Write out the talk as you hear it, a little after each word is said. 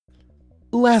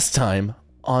Last time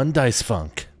on Dice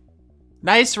Funk.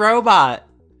 Nice robot.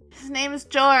 His name is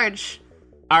George.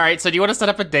 All right, so do you want to set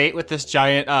up a date with this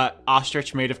giant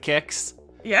ostrich made of kicks?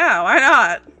 Yeah, why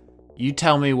not? You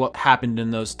tell me what happened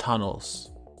in those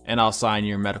tunnels, and I'll sign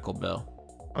your medical bill.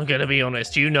 I'm gonna be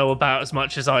honest, you know about as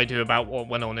much as I do about what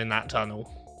went on in that tunnel.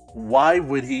 Why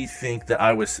would he think that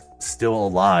I was still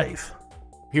alive?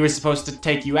 He was supposed to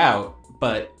take you out,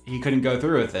 but he couldn't go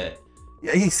through with it.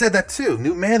 Yeah, he said that too.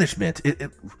 New management.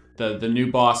 The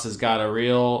new boss has got a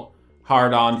real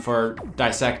hard-on for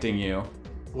dissecting you.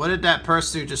 What did that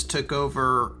person who just took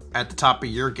over at the top of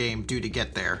your game do to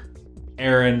get there?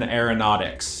 Aeron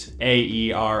Aeronautics.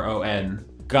 Aeron.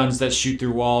 Guns that shoot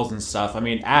through walls and stuff. I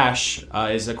mean, Ash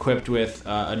is equipped with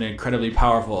an incredibly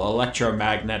powerful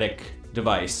electromagnetic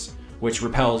device, which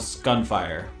repels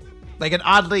gunfire. Like an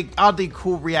oddly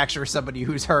cool reaction for somebody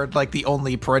who's heard like the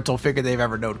only parental figure they've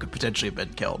ever known could potentially have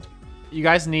been killed. You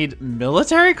guys need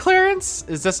military clearance?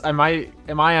 Is this, am I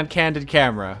on candid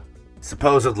camera?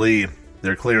 Supposedly,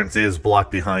 their clearance is blocked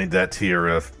behind that tier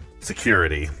of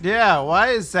security. Yeah, why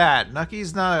is that?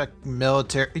 Nucky's not a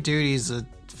military dude, he's a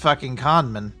fucking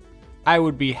conman. I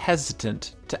would be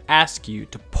hesitant to ask you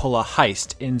to pull a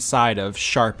heist inside of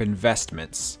Sharp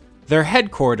Investments. Their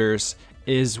headquarters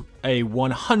is a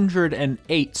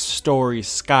 108-story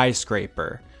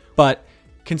skyscraper, but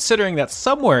considering that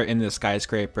somewhere in this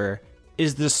skyscraper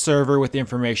is the server with the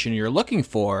information you're looking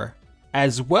for,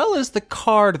 as well as the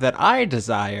card that I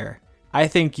desire, I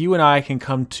think you and I can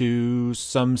come to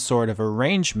some sort of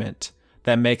arrangement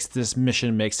that makes this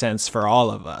mission make sense for all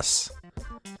of us.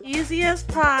 Easy as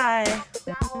pie.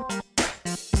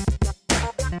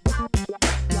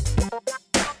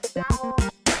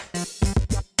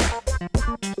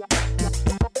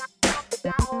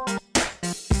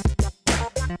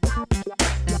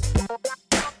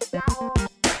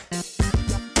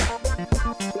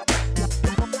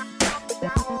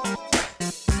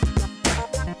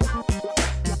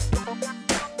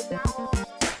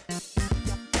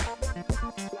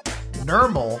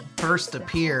 Nermal first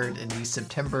appeared in the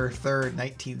September 3rd,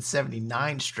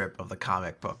 1979 strip of the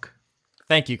comic book.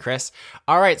 Thank you, Chris.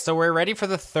 All right, so we're ready for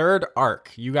the third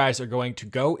arc. You guys are going to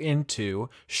go into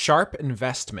Sharp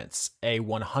Investments, a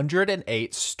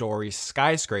 108-story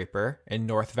skyscraper in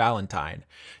North Valentine.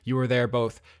 You are there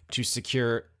both to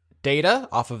secure data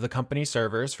off of the company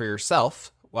servers for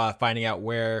yourself, finding out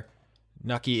where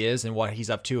Nucky is and what he's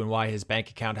up to and why his bank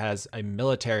account has a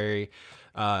military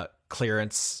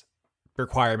clearance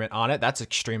requirement on it. That's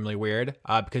extremely weird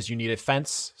because you need a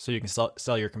fence so you can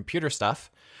sell your computer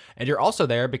stuff. And you're also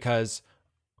there because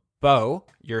Bo,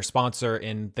 your sponsor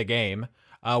in the game,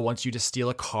 wants you to steal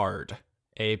a card,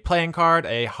 a playing card,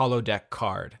 a holodeck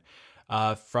card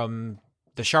from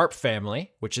the Sharp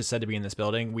family, which is said to be in this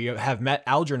building. We have met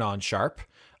Algernon Sharp,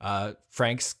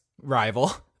 Frank's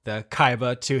rival, the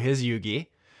Kaiba to his Yugi.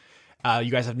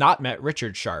 You guys have not met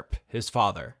Richard Sharp, his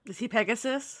father. Is he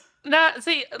Pegasus? Nah,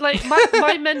 see, like,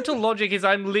 my mental logic is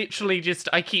I'm literally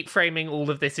I keep framing all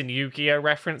of this in Yu-Gi-Oh!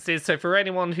 References, so for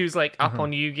anyone who's, like, up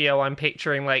on Yu-Gi-Oh!, I'm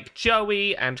picturing, like,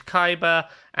 Joey and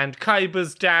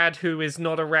Kaiba's dad, who is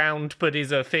not around but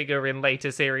is a figure in later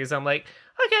series. I'm like,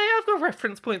 okay, I've got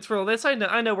reference points for all this, I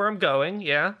know where I'm going,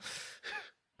 yeah.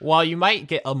 While you might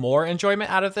get a more enjoyment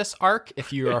out of this arc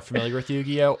if you are familiar with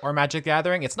Yu-Gi-Oh! Or Magic the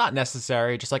Gathering, it's not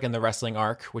necessary, just like in the wrestling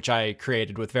arc, which I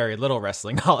created with very little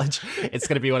wrestling knowledge. It's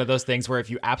going to be one of those things where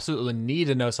if you absolutely need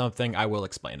to know something, I will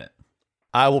explain it.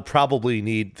 I will probably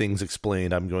need things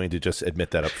explained. I'm going to just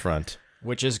admit that up front.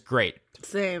 Which is great.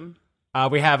 Same.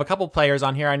 We have a couple players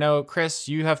on here. I know, Chris,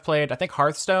 you have played, I think,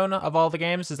 Hearthstone of all the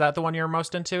games. Is that the one you're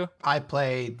most into? I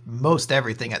played most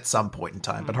everything at some point in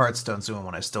time, but Hearthstone's the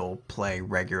one I still play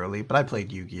regularly. But I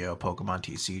played Yu-Gi-Oh!, Pokemon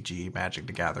TCG, Magic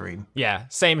the Gathering. Yeah,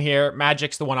 same here.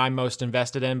 Magic's the one I'm most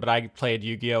invested in, but I played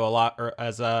Yu-Gi-Oh! A lot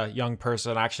as a young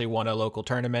person. I actually won a local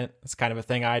tournament. It's kind of a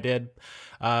thing I did.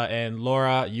 And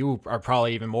Laura, you are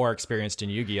probably even more experienced in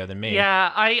Yu-Gi-Oh! Than me.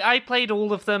 Yeah, I played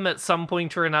all of them at some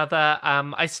point or another.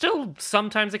 I still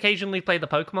sometimes occasionally play the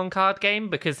Pokemon card game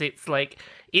because it's like,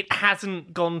 it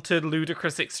hasn't gone to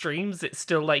ludicrous extremes. It's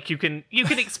still like you can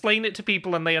explain it to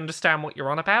people and they understand what you're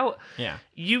on about. Yeah.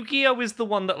 Yu-Gi-Oh! Is the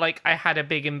one that like I had a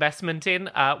big investment in.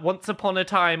 Once upon a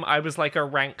time, I was like a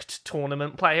ranked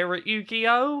tournament player at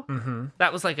Yu-Gi-Oh! Mm-hmm.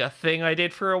 That was like a thing I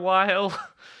did for a while.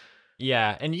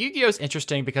 Yeah, and Yu-Gi-Oh! Is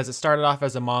interesting because it started off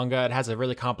as a manga. It has a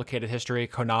really complicated history.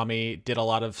 Konami did a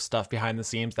lot of stuff behind the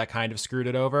scenes that kind of screwed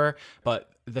it over.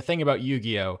 But the thing about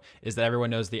Yu-Gi-Oh! Is that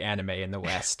everyone knows the anime in the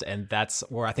West, and that's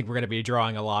where I think we're going to be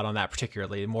drawing a lot on that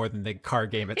particularly, more than the card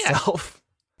game itself.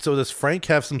 So does Frank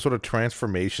have some sort of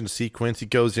transformation sequence he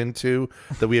goes into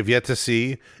that we have yet to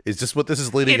see? Is this what this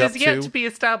is leading It up is yet to be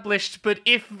established, but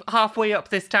if halfway up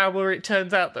this tower it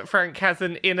turns out that Frank has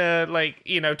an inner,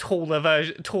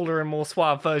 taller and more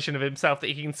suave version of himself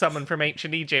that he can summon from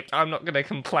ancient Egypt, I'm not going to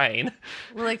complain.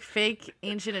 Will like fake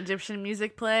ancient Egyptian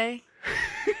music play?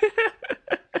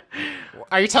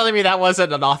 Are you telling me that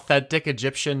wasn't an authentic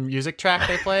Egyptian music track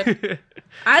they played?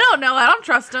 I don't know. I don't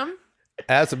trust him.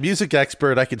 As a music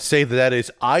expert, I could say that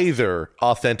is either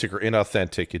authentic or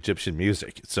inauthentic Egyptian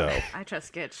music. So I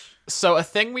trust Skitch. So a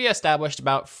thing we established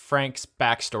about Frank's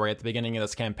backstory at the beginning of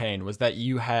this campaign was that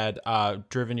you had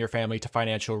driven your family to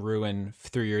financial ruin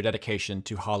through your dedication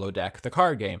to Holodeck, the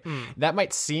card game. That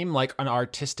might seem like an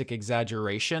artistic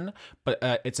exaggeration, but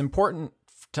it's important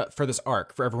for this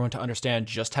arc for everyone to understand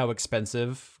just how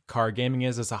expensive card gaming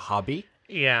is as a hobby.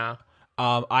 Yeah.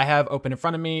 I have open in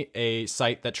front of me a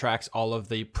site that tracks all of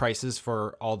the prices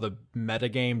for all the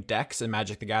metagame decks in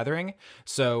Magic the Gathering.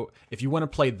 So if you want to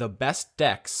play the best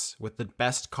decks with the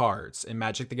best cards in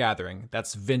Magic the Gathering,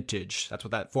 that's Vintage. That's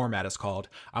what that format is called.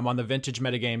 I'm on the Vintage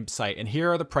metagame site, and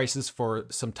here are the prices for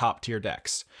some top tier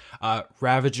decks.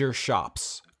 Ravager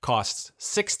Shops costs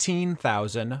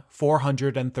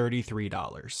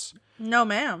 $16,433. No,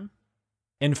 ma'am.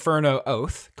 Inferno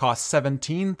Oath costs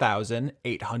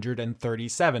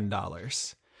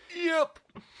 $17,837. Yep.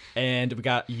 And we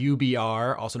got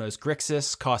UBR, also known as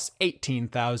Grixis, costs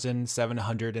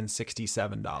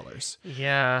 $18,767.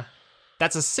 Yeah.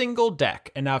 That's a single deck.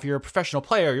 And now if you're a professional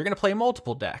player, you're going to play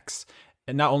multiple decks.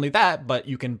 And not only that, but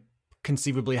you can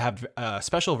conceivably have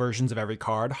special versions of every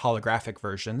card, holographic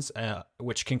versions,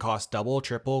 which can cost double,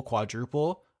 triple,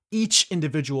 quadruple each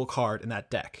individual card in that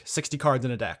deck. 60 cards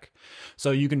in a deck.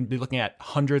 So you can be looking at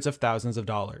hundreds of thousands of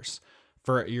dollars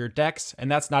for your decks,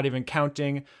 and that's not even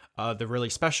counting the really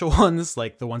special ones,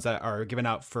 like the ones that are given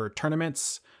out for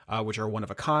tournaments, which are one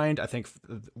of a kind. I think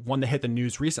one that hit the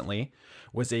news recently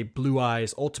was a Blue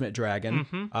Eyes Ultimate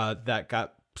Dragon that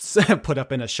got put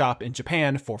up in a shop in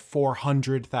Japan for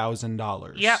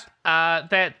 $400,000. Yep.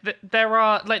 There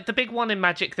are, like, the big one in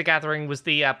Magic the Gathering was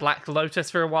the Black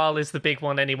Lotus for a while, is the big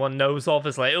one anyone knows of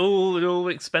as like, oh,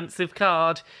 expensive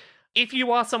card. If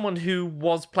you are someone who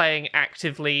was playing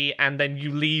actively and then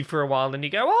you leave for a while and you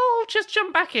go, oh, I'll just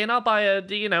jump back in, I'll buy a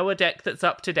deck that's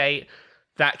up to date,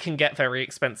 that can get very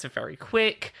expensive very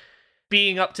quick.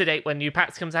 Being up to date when new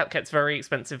packs comes out gets very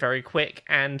expensive very quick,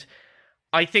 and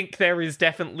I think there is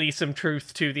definitely some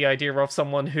truth to the idea of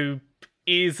someone who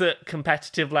is at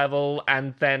competitive level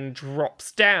and then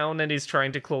drops down and is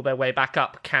trying to claw their way back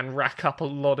up can rack up a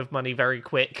lot of money very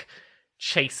quick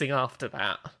chasing after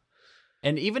that.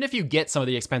 And even if you get some of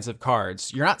the expensive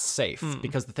cards, you're not safe,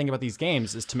 because the thing about these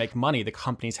games is to make money, the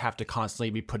companies have to constantly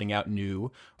be putting out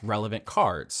new relevant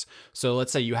cards. So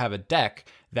let's say you have a deck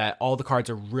that all the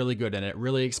cards are really good in it,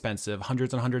 really expensive,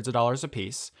 hundreds and hundreds of dollars a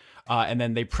piece, and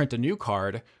then they print a new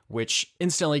card, which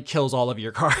instantly kills all of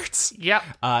your cards. Yep.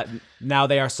 Now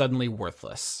they are suddenly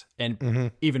worthless.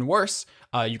 And even worse,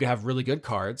 you can have really good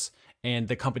cards, and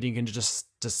the company can just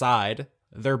decide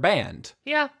they're banned.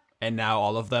 Yeah. And now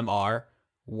all of them are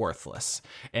worthless.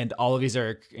 And all of these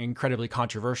are incredibly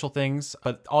controversial things,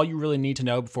 but all you really need to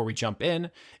know before we jump in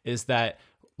is that,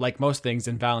 like most things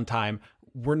in Valentine,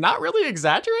 we're not really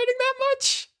exaggerating that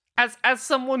much. As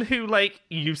someone who, like,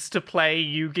 used to play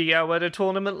Yu-Gi-Oh! At a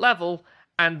tournament level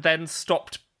and then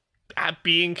stopped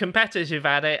being competitive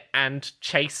at it and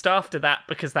chased after that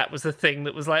because that was a thing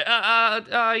that was like,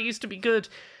 I used to be good,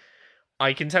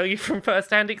 I can tell you from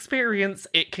first-hand experience,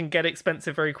 it can get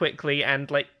expensive very quickly,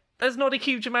 and, like, there's not a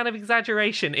huge amount of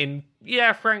exaggeration in,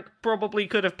 yeah, Frank probably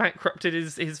could have bankrupted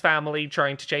his family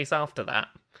trying to chase after that.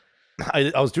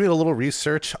 I was doing a little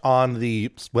research on the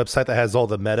website that has all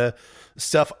the meta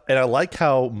stuff, and I like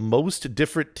how most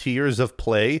different tiers of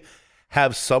play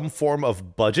have some form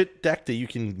of budget deck that you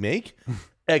can make,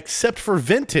 except for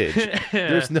Vintage.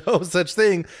 There's no such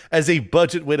thing as a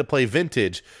budget way to play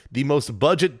Vintage. The most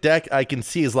budget deck I can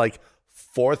see is like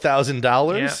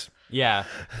 $4,000. Yeah.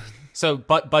 So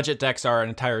budget decks are an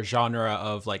entire genre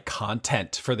of like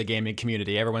content for the gaming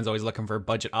community. Everyone's always looking for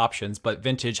budget options, but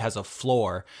Vintage has a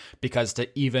floor because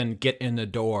to even get in the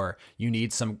door, you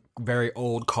need some very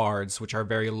old cards, which are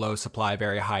very low supply,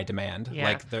 very high demand. Yeah.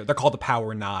 Like they're called the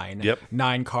Power 9. Yep.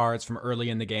 9 cards from early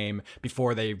in the game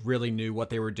before they really knew what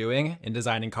they were doing in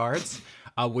designing cards.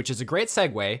 Which is a great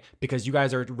segue because you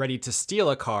guys are ready to steal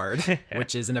a card,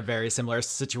 which is in a very similar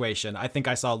situation. I think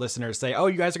I saw listeners say, oh,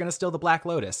 you guys are going to steal the Black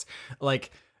Lotus. Like,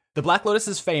 the Black Lotus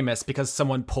is famous because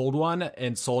someone pulled one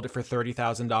and sold it for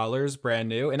 $30,000 brand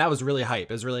new. And that was really hype.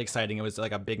 It was really exciting. It was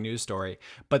like a big news story.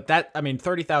 But that, I mean,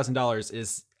 $30,000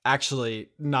 is actually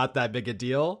not that big a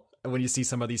deal when you see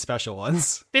some of these special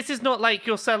ones. This is not like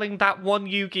you're selling that one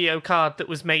Yu-Gi-Oh card that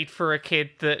was made for a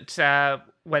kid that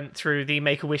went through the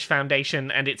Make-A-Wish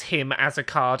Foundation and it's him as a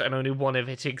card and only one of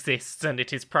it exists and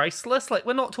it is priceless. Like,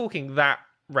 we're not talking that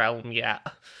realm yet.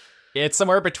 It's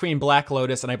somewhere between Black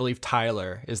Lotus and I believe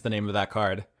Tyler is the name of that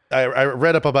card. I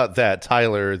read up about that.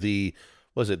 Tyler,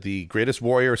 was it the greatest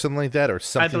warrior or something like that, or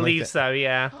something? I believe like that? so,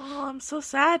 yeah. Oh, I'm so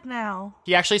sad now.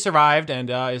 He actually survived and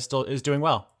is doing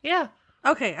well. Yeah.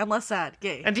 Okay, I'm less sad.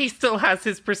 Gay. And he still has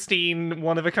his pristine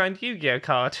one-of-a-kind Yu-Gi-Oh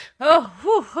card. Oh,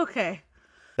 whew, okay.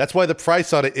 That's why the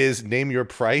price on it is name your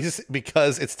price,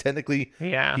 because it's technically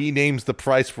he names the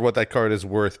price for what that card is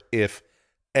worth, if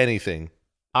anything.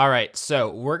 All right, so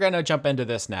we're going to jump into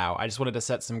this now. I just wanted to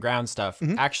set some ground stuff.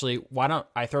 Mm-hmm. Actually, why don't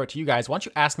I throw it to you guys? Why don't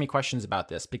you ask me questions about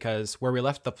this? Because where we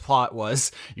left the plot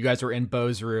was you guys were in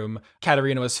Bo's room.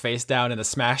 Katarina was face down in a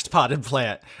smashed potted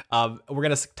plant. We're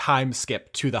going to time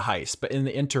skip to the heist. But in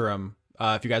the interim,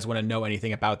 if you guys want to know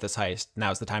anything about this heist,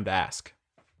 now's the time to ask.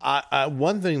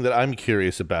 One thing that I'm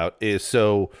curious about is,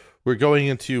 so we're going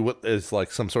into what is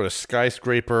like some sort of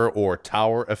skyscraper or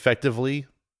tower, effectively.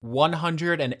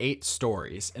 108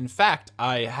 stories. In fact,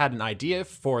 I had an idea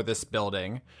for this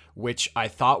building, which I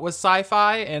thought was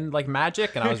sci-fi and like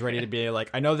magic, and I was ready to be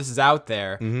like, I know this is out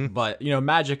there, but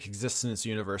magic exists in this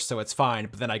universe, so it's fine.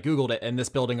 But then I Googled it, and this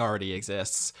building already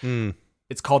exists.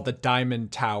 It's called the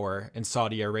Diamond Tower in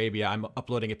Saudi Arabia. I'm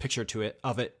uploading a picture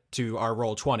of it to our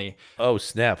Roll20. Oh,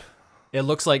 snap. It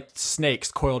looks like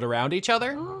snakes coiled around each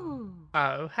other.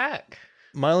 Oh, heck.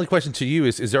 My only question to you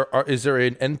is there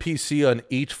an NPC on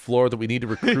each floor that we need to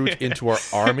recruit into our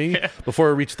army before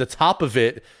we reach the top of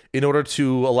it in order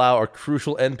to allow a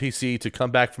crucial NPC to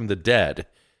come back from the dead?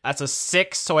 That's a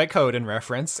sick Suikoden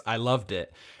reference. I loved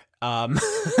it. But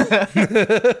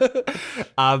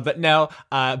no,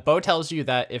 Bo tells you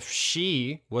that if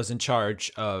she was in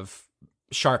charge of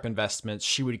Sharp Investments,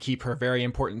 she would keep her very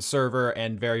important server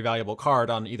and very valuable card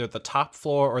on either the top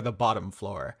floor or the bottom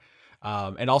floor.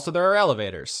 And also there are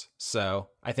elevators. So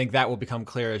I think that will become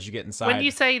clear as you get inside. When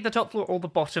you say the top floor or the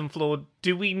bottom floor,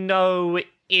 do we know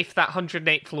if that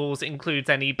 108 floors includes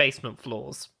any basement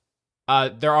floors?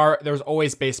 There's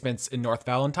always basements in North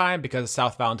Valentine because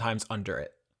South Valentine's under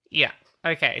it. Yeah.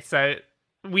 Okay. So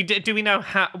do we know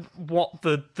what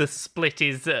the split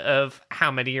is of how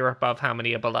many are above, how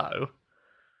many are below?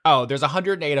 Oh, there's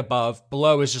 108 above.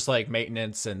 Below is just like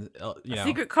maintenance and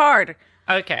Secret card.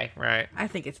 Okay, right. I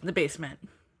think it's in the basement.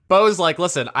 Bo's like,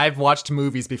 listen, I've watched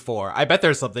movies before. I bet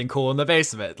there's something cool in the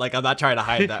basement. Like, I'm not trying to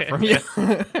hide that from you.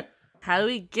 How do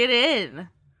we get in?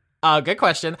 Good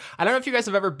question. I don't know if you guys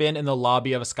have ever been in the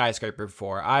lobby of a skyscraper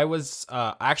before. I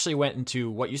actually went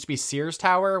into what used to be Sears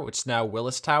Tower, which is now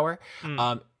Willis Tower.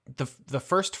 The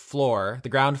first floor, the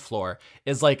ground floor,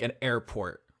 is like an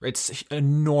airport. It's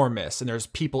enormous, and there's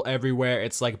people everywhere.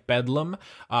 It's like bedlam.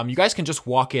 You guys can just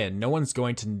walk in. No one's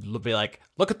going to be like,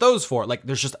 look at those four. Like,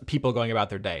 there's just people going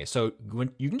about their day. So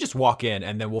you can just walk in,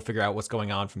 and then we'll figure out what's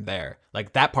going on from there.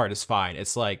 Like, that part is fine.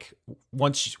 It's like,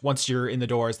 once you're in the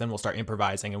doors, then we'll start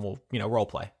improvising, and we'll, role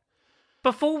play.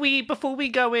 Before we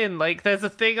go in, like, there's a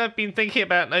thing I've been thinking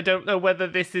about, and I don't know whether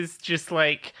this is just,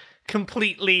 like,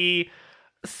 completely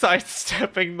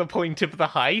sidestepping the point of the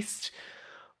heist.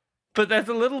 But there's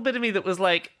a little bit of me that was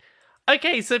like,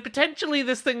 okay, so potentially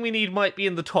this thing we need might be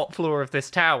in the top floor of this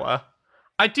tower.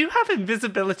 I do have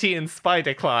invisibility and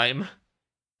spider climb.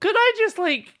 Could I just,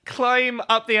 like, climb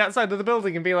up the outside of the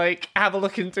building and be like, have a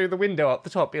look in through the window up the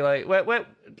top, be like,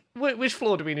 which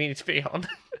floor do we need to be on?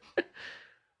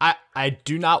 I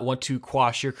do not want to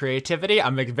quash your creativity.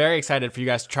 I'm very excited for you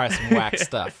guys to try some whack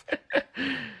stuff.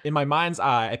 In my mind's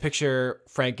eye, I picture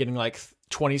Frank getting, like,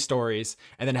 20 stories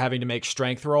and then having to make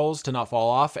strength rolls to not fall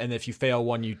off, and if you fail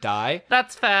one you die.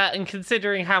 That's fair, and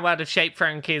considering how out of shape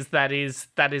Frank is, that is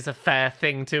a fair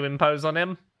thing to impose on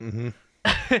him.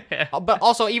 But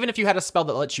also, even if you had a spell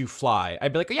that lets you fly,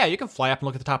 I'd be like, yeah, you can fly up and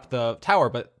look at the top of the tower,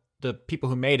 but the people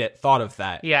who made it thought of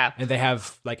that. Yeah. And they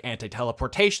have like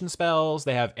anti-teleportation spells,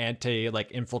 they have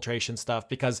infiltration stuff,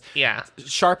 because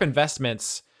Sharp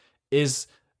Investments is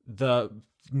the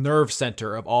nerve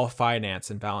center of all finance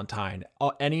in Valentine.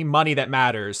 Any money that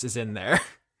matters is in there.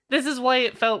 This is why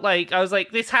it felt like, I was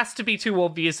like, this has to be too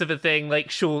obvious of a thing.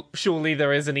 Like, surely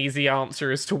there is an easy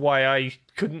answer as to why I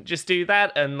couldn't just do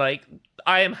that. And, like,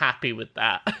 I am happy with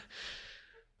that.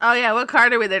 Oh, yeah, what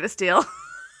card are we there to steal?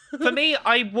 For me,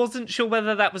 I wasn't sure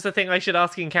whether that was a thing I should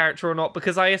ask in character or not,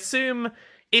 because I assume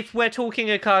if we're talking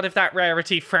a card of that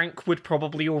rarity, Frank would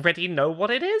probably already know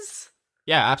what it is.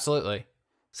 Yeah, absolutely.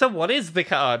 So what is the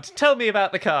card? Tell me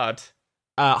about the card.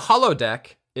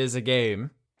 Holodeck is a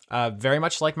game Very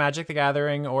much like Magic the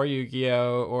Gathering or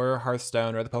Yu-Gi-Oh! Or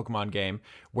Hearthstone or the Pokemon game,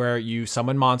 where you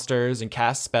summon monsters and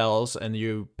cast spells and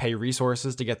you pay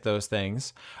resources to get those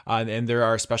things. And there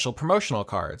are special promotional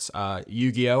cards.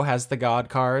 Yu-Gi-Oh! Has the God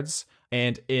cards.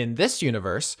 And in this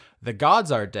universe, the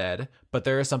gods are dead, but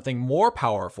there is something more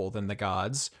powerful than the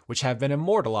gods, which have been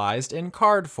immortalized in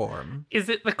card form. Is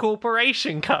it the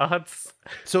corporation cards?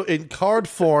 So in card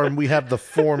form, we have the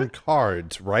form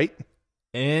cards, right?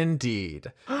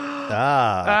 Indeed.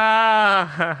 Ah.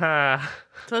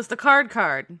 So it's the card.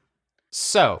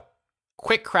 So,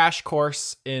 quick crash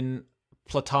course in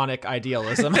Platonic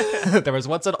idealism. There was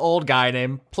once an old guy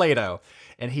named Plato,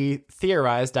 and he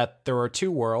theorized that there were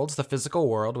two worlds, the physical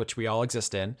world, which we all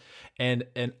exist in, and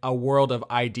a world of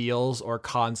ideals or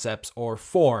concepts or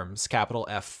forms, capital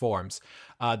F forms.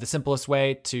 The simplest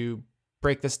way to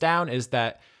break this down is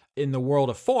that in the world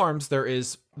of forms, there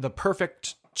is the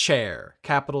perfect chair,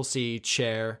 capital C,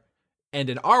 chair. And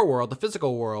in our world, the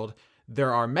physical world,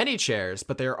 there are many chairs,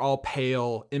 but they're all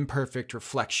pale, imperfect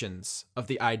reflections of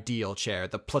the ideal chair,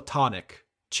 the Platonic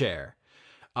chair.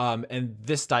 And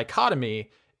this dichotomy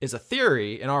is a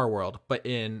theory in our world, but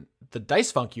in the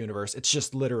Dice Funk universe, it's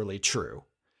just literally true.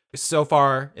 So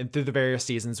far, and through the various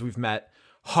seasons, we've met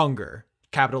hunger,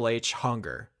 capital H,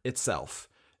 hunger itself,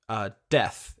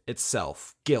 death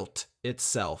itself, guilt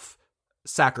itself,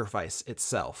 sacrifice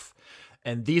itself.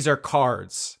 And these are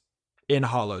cards in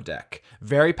Holodeck.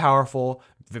 Very powerful,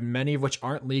 many of which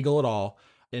aren't legal at all.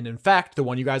 And in fact, the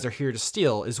one you guys are here to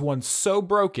steal is one so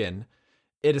broken,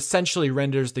 it essentially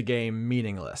renders the game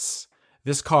meaningless.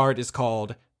 This card is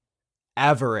called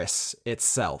Avarice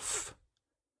itself.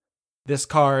 This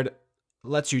card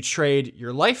lets you trade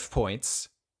your life points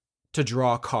to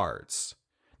draw cards.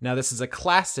 Now, this is a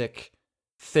classic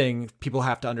thing people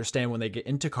have to understand when they get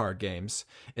into card games,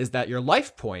 is that your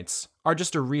life points are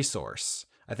just a resource.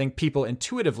 I think people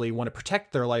intuitively want to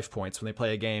protect their life points when they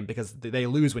play a game because they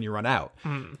lose when you run out.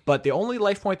 But the only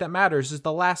life point that matters is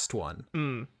the last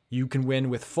one. You can win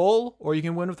with full or you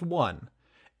can win with one.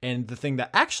 And the thing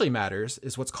that actually matters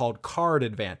is what's called card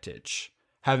advantage,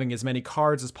 having as many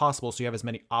cards as possible so you have as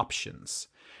many options.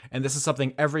 And this is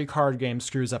something every card game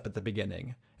screws up at the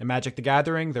beginning. In Magic the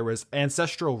Gathering, there was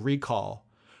Ancestral Recall,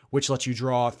 which lets you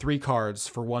draw 3 cards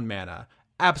for 1 mana.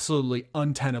 Absolutely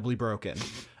untenably broken.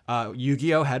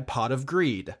 Yu-Gi-Oh! Had Pot of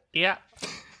Greed. Yeah.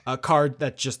 A card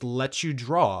that just lets you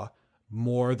draw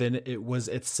more than it was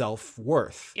itself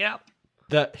worth. Yeah.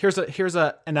 Here's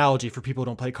a analogy for people who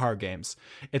don't play card games.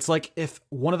 It's like if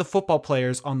one of the football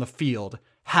players on the field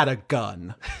had a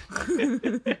gun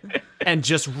and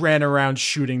just ran around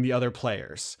shooting the other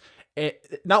players.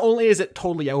 Not only is it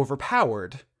totally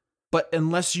overpowered, but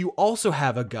unless you also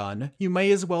have a gun, you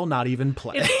may as well not even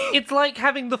play. It's like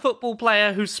having the football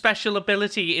player whose special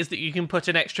ability is that you can put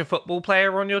an extra football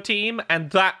player on your team,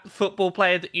 and that football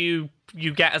player that you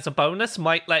get as a bonus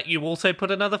might let you also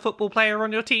put another football player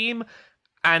on your team,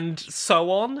 and so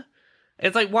on.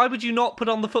 It's like, why would you not put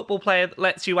on the football player that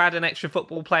lets you add an extra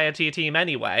football player to your team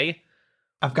anyway?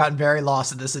 I've gotten very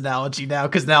lost in this analogy now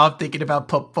because now I'm thinking about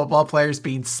football players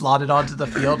being slotted onto the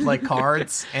field like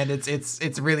cards, and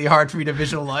it's really hard for me to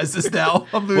visualize this now.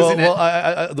 I'm losing it.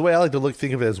 Well, the way I like to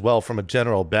think of it as well, from a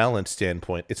general balance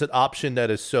standpoint, it's an option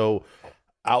that is so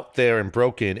out there and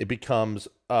broken, it becomes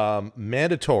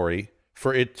mandatory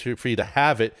for you to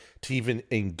have it to even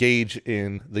engage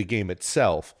in the game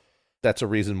itself. That's a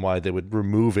reason why they would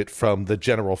remove it from the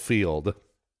general field.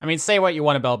 I mean, say what you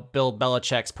want about Bill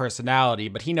Belichick's personality,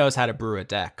 but he knows how to brew a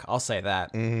deck. I'll say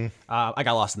that. Mm-hmm. I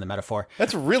got lost in the metaphor.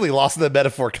 That's really lost in the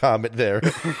metaphor comment there.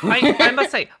 I must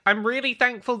say, I'm really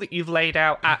thankful that you've laid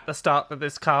out at the start that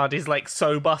this card is like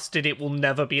so busted it will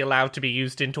never be allowed to be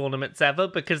used in tournaments ever,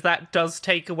 because that does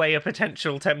take away a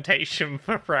potential temptation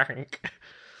for Frank.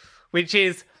 Which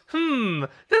is,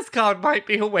 this card might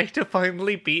be a way to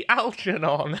finally beat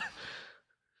Algernon.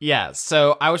 Yeah,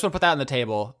 so I just want to put that on the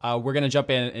table. We're going to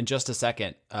jump in just a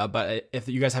second. But if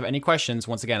you guys have any questions,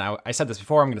 once again, I said this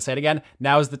before, I'm going to say it again.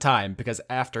 Now is the time, because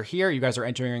after here, you guys are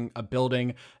entering a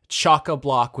building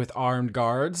chock-a-block with armed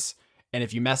guards. And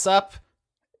if you mess up,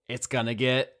 it's going to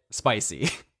get spicy.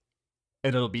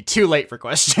 And it'll be too late for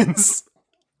questions.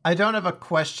 I don't have a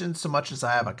question so much as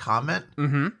I have a comment.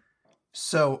 Mm-hmm.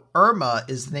 So Irma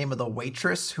is the name of the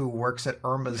waitress who works at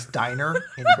Irma's Diner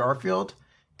in Garfield.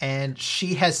 And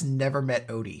she has never met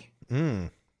Odie.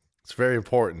 It's very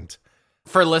important.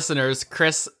 For listeners,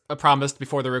 Chris promised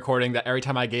before the recording that every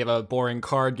time I gave a boring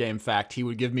card game fact, he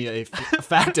would give me a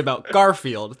fact about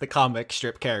Garfield, the comic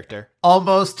strip character.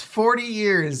 Almost 40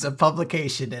 years of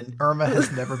publication, and Irma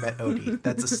has never met Odie.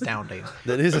 That's astounding.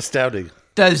 That is astounding.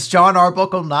 Does John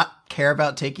Arbuckle not care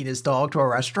about taking his dog to a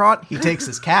restaurant? He takes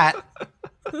his cat.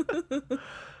 Did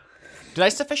I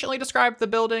sufficiently describe the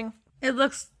building? It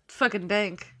looks fucking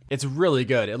dank. It's really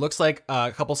good. It looks like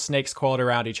a couple snakes coiled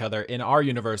around each other. In our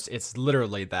universe, it's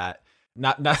literally that.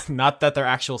 Not that they're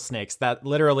actual snakes. That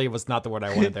literally was not the word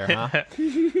I wanted there, huh?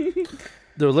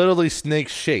 They're literally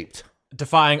snake-shaped.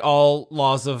 Defying all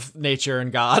laws of nature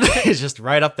and God. It's just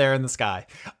right up there in the sky.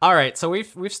 All right, so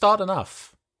we've stalled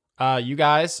enough. You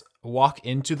guys walk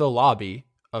into the lobby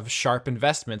of Sharp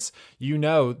Investments. You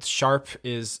know Sharp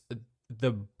is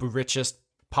the richest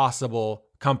possible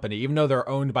company, even though they're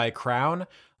owned by Crown.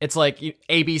 It's like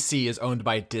ABC is owned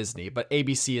by Disney, but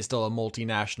ABC is still a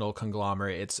multinational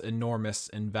conglomerate. It's enormous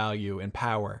in value and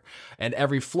power, and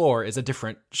every floor is a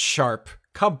different Sharp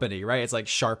company, right? It's like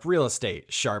Sharp Real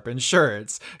Estate, Sharp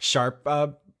Insurance, Sharp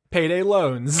Payday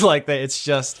Loans. Like that,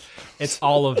 it's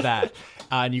all of that.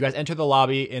 And you guys enter the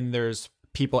lobby, and there's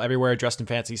people everywhere dressed in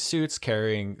fancy suits,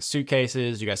 carrying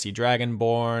suitcases. You guys see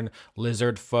Dragonborn,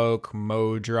 Lizard Folk,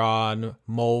 Modron,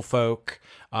 Mole Folk.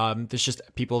 There's just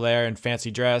people there in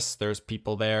fancy dress. There's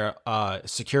people there,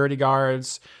 security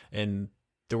guards, and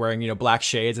they're wearing, black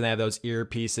shades, and they have those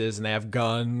earpieces, and they have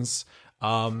guns.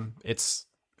 It's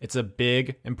a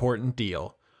big, important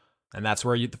deal. And that's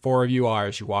where the four of you are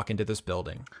as you walk into this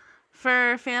building.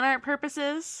 For fan art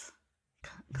purposes,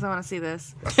 because I want to see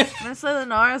this, Miss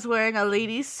Lenore is wearing a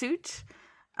lady's suit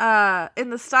in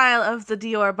the style of the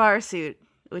Dior bar suit,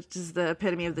 which is the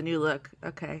epitome of the new look.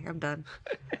 Okay, I'm done.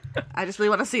 I just really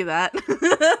want to see that.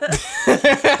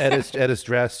 Ed is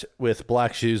dressed with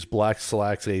black shoes, black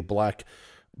slacks, a black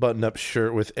button-up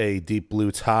shirt with a deep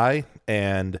blue tie,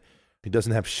 and he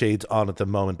doesn't have shades on at the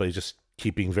moment, but he's just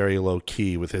keeping very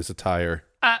low-key with his attire.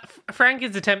 Frank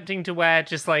is attempting to wear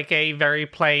just like a very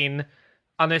plain,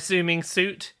 unassuming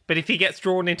suit, but if he gets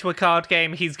drawn into a card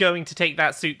game, he's going to take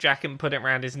that suit jacket and put it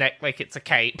around his neck like it's a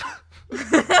cape.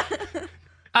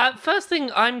 First thing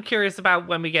I'm curious about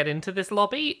when we get into this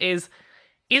lobby is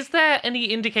there any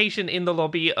indication in the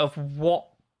lobby of what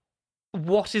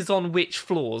is on which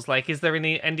floors? Like, is there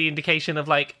any indication of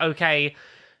like, okay,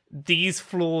 these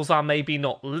floors are maybe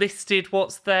not listed,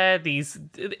 what's there? Is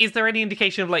there any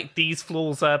indication of like, these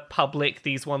floors are public,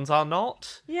 these ones are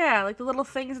not? Yeah, like the little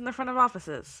things in the front of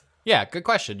offices. Yeah, good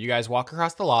question. You guys walk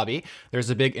across the lobby. There's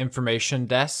a big information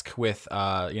desk with, what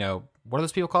are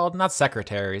those people called? Not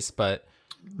secretaries, but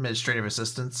Administrative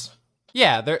assistants.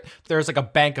 yeah, there's like a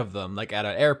bank of them, like at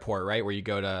an airport, right, where you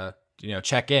go to,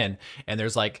 check in, and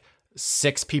there's like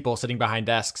 6 people sitting behind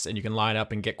desks, and you can line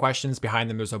up and get questions. Behind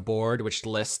them, there's a board which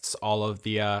lists all of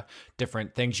the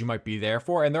different things you might be there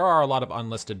for, and there are a lot of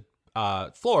unlisted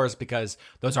floors because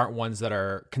those aren't ones that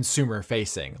are consumer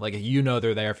facing. Like,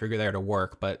 they're there if you're there to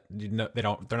work, but they're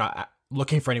not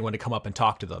looking for anyone to come up and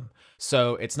talk to them.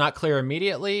 So it's not clear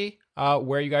immediately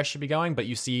where you guys should be going, but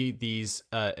you see these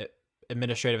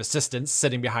administrative assistants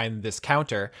sitting behind this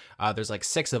counter. There's like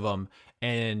 6 of them,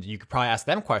 and you could probably ask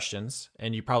them questions,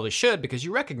 and you probably should because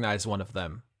you recognize one of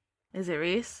them. Is it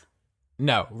Reese?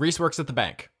 No, Reese works at the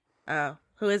bank. Oh,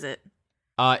 who is it?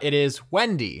 It is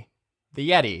Wendy, the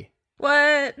Yeti.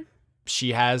 What?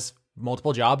 She has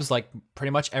multiple jobs, like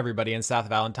pretty much everybody in South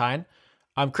Valentine.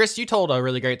 Chris, you told a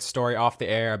really great story off the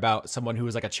air about someone who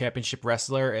was like a championship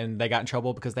wrestler and they got in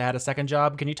trouble because they had a second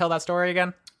job. Can you tell that story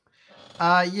again?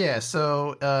 Yeah,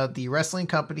 so the wrestling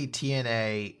company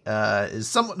TNA is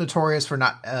somewhat notorious for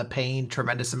not paying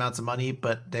tremendous amounts of money,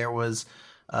 but there was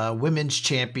a women's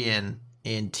champion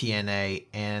in TNA,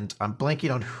 and I'm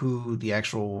blanking on who the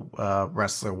actual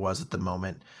wrestler was at the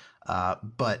moment,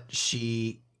 but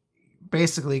she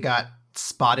basically got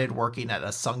spotted working at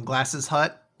a sunglasses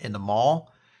hut in the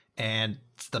mall, and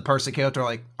the person came up to her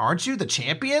like, "Aren't you the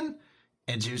champion?"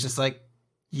 And she was just like,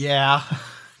 "Yeah."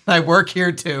 I work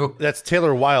here too. That's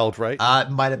Taylor Wilde, right? It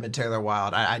might have been Taylor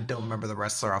Wilde. I don't remember the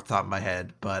wrestler off the top of my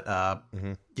head, but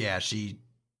yeah, she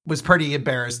was pretty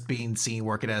embarrassed being seen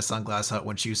working at a sunglass hut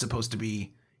when she was supposed to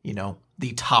be,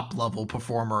 the top level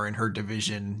performer in her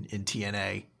division in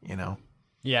TNA,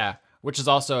 Yeah, which is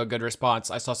also a good response.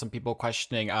 I saw some people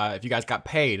questioning if you guys got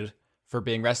paid for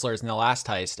being wrestlers in the last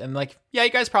heist. And like, yeah, you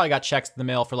guys probably got checks in the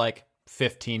mail for like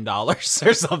 $15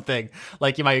 or something.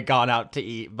 Like you might have gone out to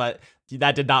eat, but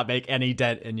that did not make any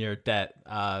dent in your debt.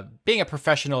 Being a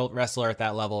professional wrestler at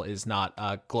that level is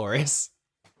not glorious.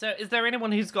 So is there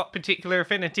anyone who's got particular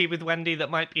affinity with Wendy that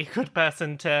might be a good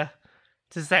person to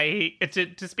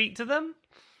speak to them?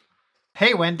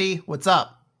 Hey, Wendy, what's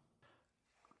up?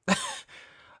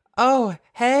 Oh,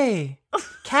 hey,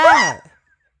 Kat.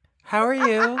 How are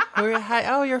you? Hi.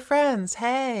 Oh, you're friends.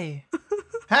 Hey.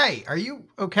 Hey, are you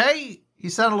okay? You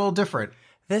sound a little different.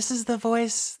 This is the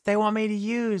voice they want me to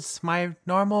use. My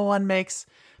normal one makes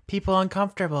people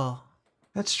uncomfortable.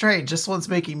 That's strange. This one's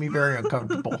making me very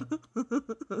uncomfortable.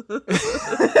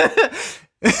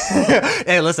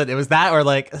 Hey, listen, it was that or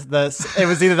like it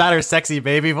was either that or sexy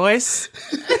baby voice.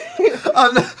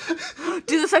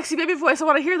 Do the sexy baby voice. I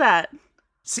want to hear that.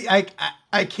 See, I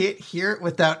can't hear it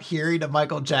without hearing a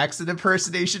Michael Jackson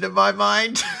impersonation in my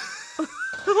mind.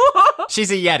 She's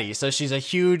a Yeti, so she's a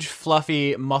huge,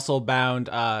 fluffy, muscle-bound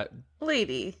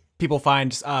Lady. people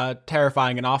find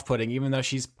terrifying and off-putting, even though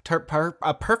she's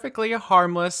a perfectly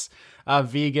harmless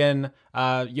vegan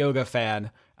yoga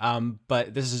fan.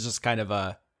 But this is just kind of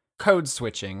a code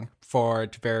switching for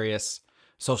various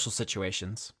social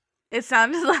situations. It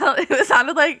sounded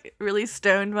like really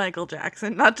stoned Michael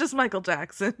Jackson, not just Michael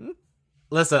Jackson.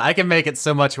 Listen, I can make it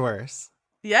so much worse.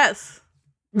 Yes.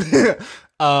 Let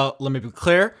me be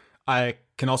clear. I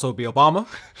can also be Obama.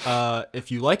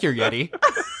 If you like your Yeti,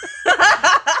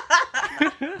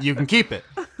 you can keep it.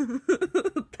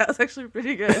 That was actually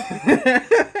pretty good.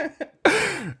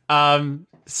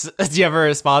 Do you have a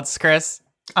response, Chris?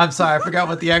 I'm sorry, I forgot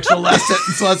what the actual last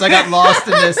sentence was. I got lost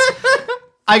in this.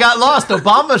 I got lost.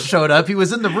 Obama showed up. He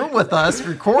was in the room with us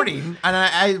recording,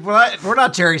 and we're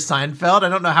not Jerry Seinfeld. I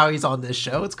don't know how he's on this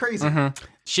show. It's crazy. Mm-hmm.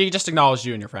 She just acknowledged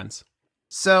you and your friends.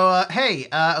 So, hey,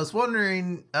 I was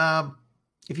wondering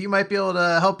if you might be able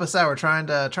to help us out. We're trying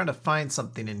to find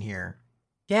something in here.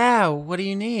 Yeah, what do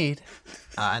you need?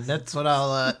 And that's what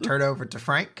I'll turn over to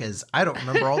Frank, because I don't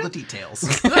remember all the details.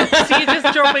 So you're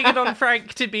just dropping it on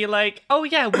Frank to be like, oh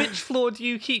yeah, which floor do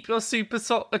you keep your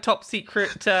top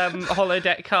secret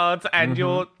holodeck cards and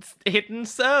your hidden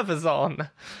servers on?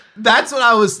 That's what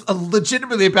I was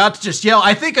legitimately about to just yell.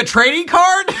 I think a trading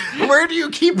card? Where do you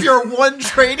keep your one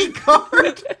trading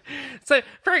card? So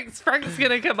Frank's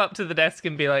gonna come up to the desk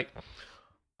and be like,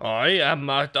 I don't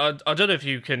know if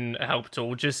you can help at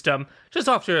all. Just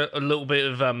after a little bit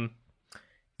of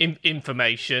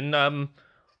information.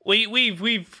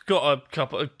 We've got a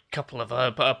couple of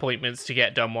appointments to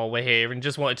get done while we're here, and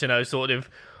just wanted to know sort of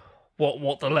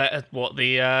what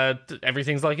the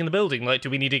everything's like in the building. Like, do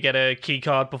we need to get a key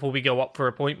card before we go up for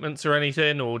appointments or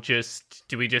anything, or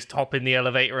do we just hop in the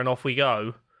elevator and off we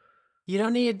go? You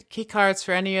don't need key cards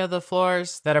for any of the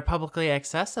floors that are publicly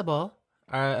accessible.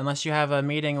 Unless you have a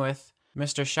meeting with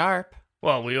Mr. Sharp.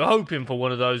 Well, we were hoping for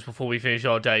one of those before we finish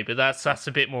our day, but that's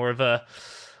a bit more of a...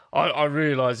 I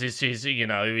realise this is,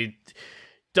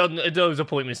 those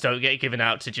appointments don't get given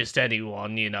out to just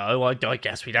anyone, I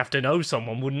guess we'd have to know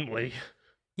someone, wouldn't we?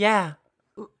 Yeah.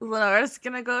 Lenore's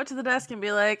gonna go to the desk and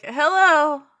be like,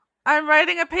 hello, I'm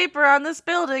writing a paper on this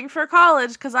building for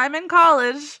college because I'm in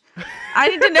college. I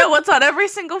need to know what's on every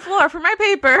single floor for my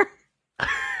paper.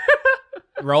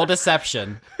 Roll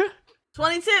deception.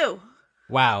 22.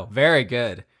 Wow, very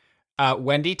good.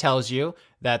 Wendy tells you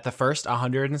that the first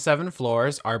 107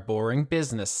 floors are boring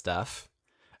business stuff.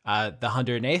 The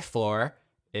 108th floor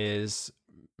is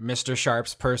Mr.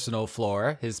 Sharp's personal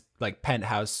floor, his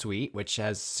penthouse suite, which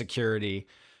has security,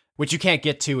 which you can't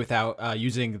get to without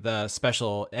using the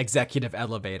special executive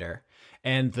elevator.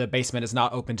 And the basement is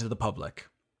not open to the public.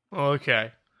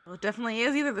 Okay. Well, it definitely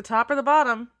is either the top or the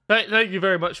bottom. Thank you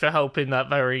very much for helping that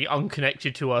very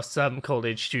unconnected to us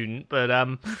college student, but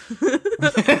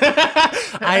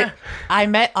I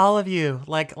met all of you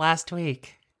last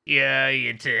week. Yeah,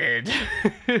 you did.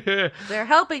 They're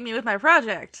helping me with my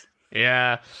project.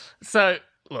 Yeah. So,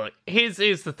 look, here's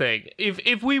the thing.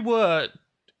 If we were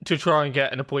to try and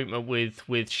get an appointment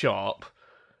with Sharp,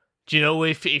 do you know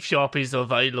if Sharp is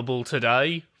available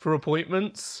today for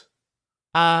appointments?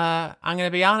 I'm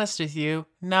gonna be honest with you.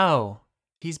 No.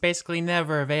 He's basically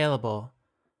never available.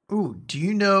 Ooh, do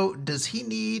you know, does he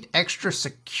need extra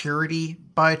security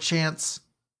by chance?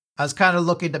 I was kind of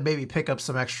looking to maybe pick up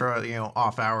some extra,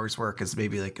 off hours work as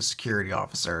maybe like a security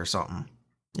officer or something.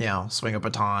 Swing a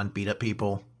baton, beat up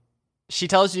people. She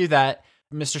tells you that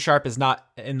Mr. Sharp is not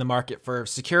in the market for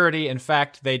security. In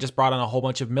fact, they just brought on a whole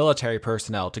bunch of military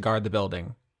personnel to guard the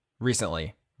building.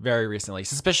 Recently. Very recently.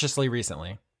 Suspiciously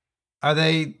recently. Are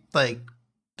they,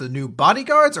 the new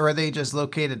bodyguards, or are they just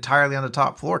located entirely on the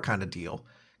top floor kind of deal?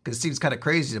 Because it seems kind of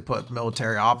crazy to put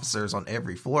military officers on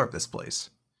every floor of this place.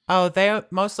 Oh, they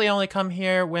mostly only come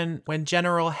here when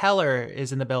General Heller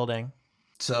is in the building.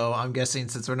 So I'm guessing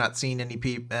since we're not seeing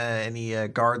any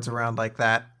guards around like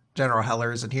that, General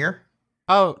Heller isn't here?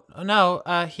 Oh, no,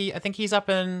 I think he's up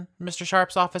in Mr.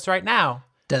 Sharp's office right now.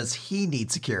 Does he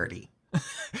need security?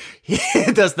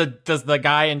 Does the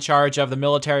guy in charge of the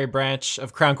military branch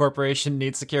of Crown Corporation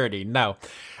need security? No.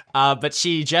 But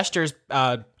she gestures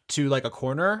to a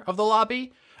corner of the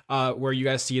lobby where you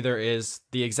guys see there is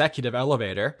the executive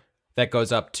elevator that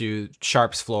goes up to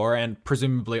Sharp's floor and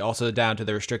presumably also down to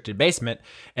the restricted basement.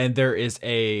 And there is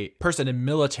a person in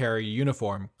military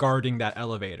uniform guarding that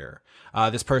elevator.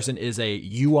 This person is a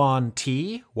Yuan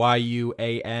T,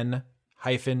 YUAN-TI,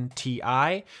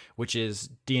 which is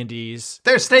D&D's.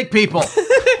 They're snake people.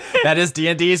 That is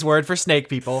D&D's word for snake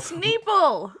people.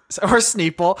 Sneeple. Or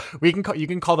Sneeple. You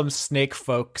can call them snake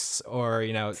folks or,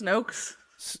 Snokes.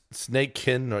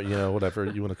 Snakekin, or whatever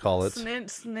you want to call it.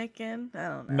 Snickin. I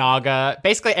don't know. Naga,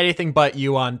 basically anything but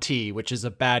Yuan T, which is a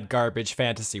bad garbage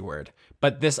fantasy word.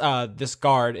 But this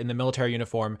guard in the military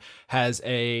uniform has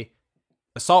a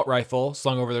assault rifle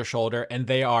slung over their shoulder, and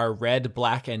they are red,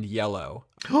 black, and yellow.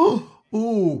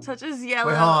 Ooh. Touches yellow.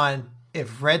 Wait, hold on.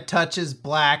 If red touches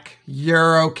black,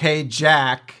 you're okay,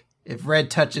 Jack. If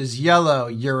red touches yellow,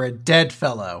 you're a dead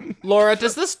fellow. Laura,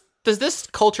 does this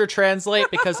culture translate?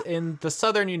 Because in the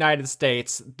southern United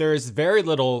States, there's very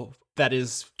little that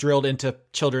is drilled into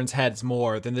children's heads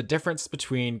more than the difference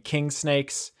between king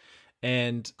snakes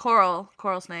and Coral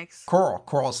snakes.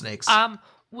 Coral snakes.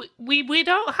 We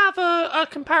don't have a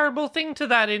comparable thing to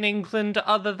that in England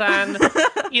other than,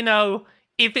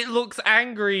 if it looks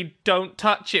angry, don't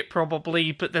touch it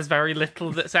probably, but there's very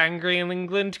little that's angry in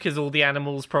England because all the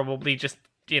animals probably just,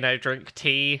 drink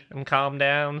tea and calm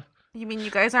down. You mean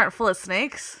you guys aren't full of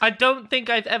snakes? I don't think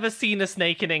I've ever seen a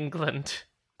snake in England.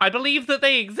 I believe that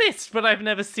they exist, but I've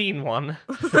never seen one.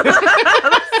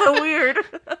 That's so weird.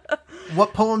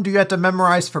 What poem do you have to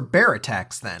memorize for bear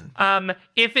attacks then?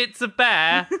 If it's a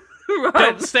bear,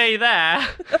 don't stay there.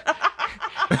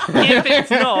 If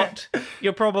it's not,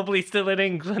 you're probably still in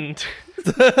England.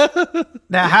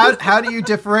 Now, how do you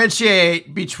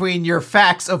differentiate between your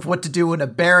facts of what to do in a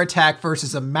bear attack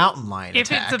versus a mountain lion If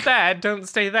attack? it's a bear, don't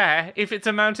stay there. If it's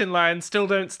a mountain lion, still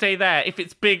don't stay there. If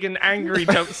it's big and angry,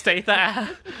 don't stay there.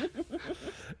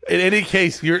 In any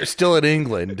case, you're still in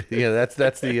England. That's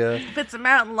the. If it's a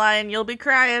mountain lion, you'll be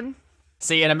crying.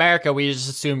 See, in America, we just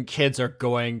assume kids are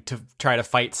going to try to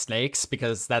fight snakes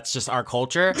because that's just our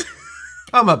culture.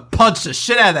 I'm gonna punch the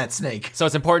shit out of that snake. So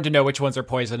it's important to know which ones are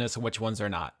poisonous and which ones are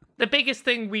not. The biggest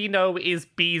thing we know is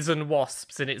bees and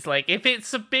wasps, and it's like, if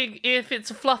it's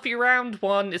a fluffy round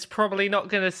one, it's probably not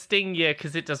going to sting you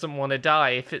because it doesn't want to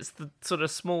die. If it's the sort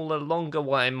of smaller, longer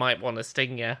one, it might want to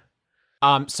sting you.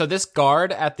 So this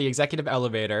guard at the executive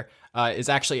elevator is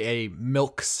actually a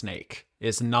milk snake.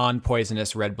 It's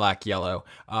non-poisonous, red, black, yellow.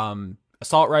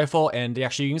 Assault rifle, and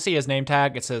actually you can see his name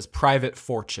tag. It says Private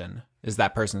Fortune is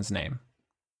that person's name.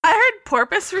 I heard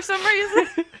porpoise for some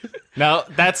reason. No,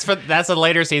 that's a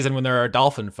later season when there are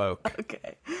dolphin folk.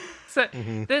 Okay. So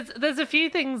there's a few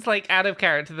things like out of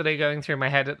character that are going through my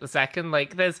head at the second.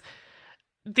 Like there's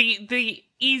the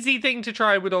easy thing to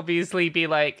try would obviously be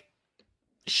like,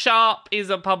 Sharp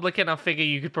is a public enough figure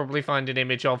you could probably find an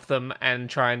image of them and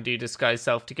try and do disguise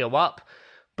self to go up.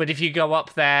 But if you go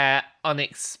up there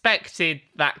unexpected,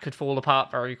 that could fall apart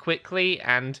very quickly,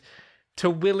 and to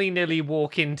willy-nilly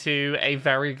walk into a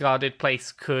very guarded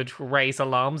place could raise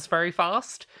alarms very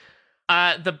fast.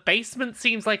 The basement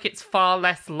seems like it's far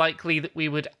less likely that we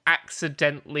would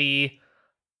accidentally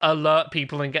alert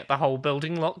people and get the whole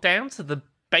building locked down. So the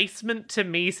basement, to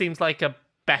me, seems like a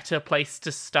better place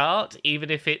to start, even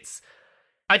if it's...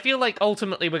 I feel like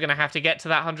ultimately we're going to have to get to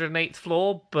that 108th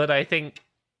floor, but I think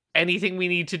anything we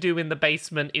need to do in the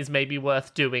basement is maybe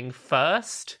worth doing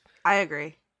first. I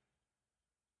agree.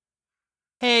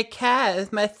 Hey, Kat,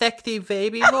 is my sexy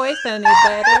baby voice any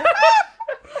better?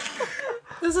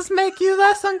 Does this make you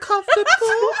less uncomfortable?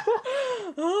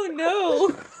 Oh, no.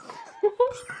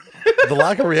 The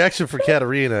lack of reaction for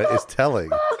Katarina is telling.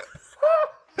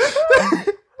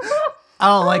 I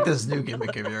don't like this new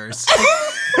gimmick of yours.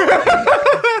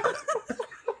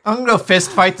 I'm gonna go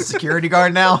fist fight the security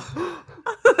guard now.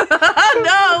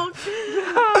 No.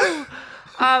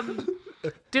 Are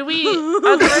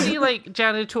there any like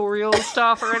janitorial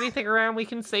stuff or anything around we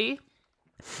can see?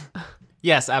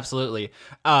 Yes, absolutely.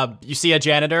 You see a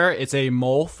janitor, it's a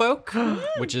mole folk,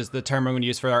 which is the term I'm going to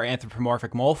use for our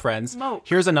anthropomorphic mole friends. Moke.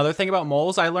 Here's another thing about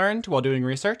moles I learned while doing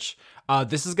research.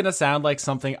 This is going to sound like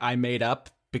something I made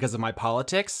up because of my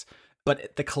politics,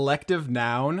 but the collective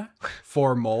noun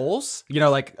for moles,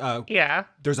 Yeah.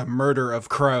 there's a murder of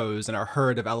crows and a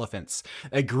herd of elephants.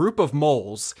 A group of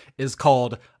moles is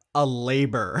called a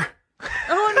labor.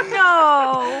 Oh,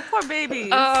 no. Poor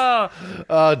babies.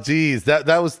 Oh, geez,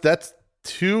 that's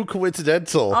too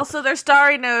coincidental. Also, they're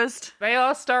starry-nosed. They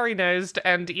are starry-nosed,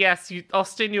 and yes,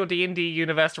 Austin, your D&D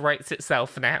universe writes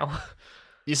itself now.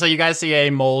 So you guys see a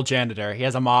mole janitor. He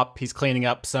has a mop. He's cleaning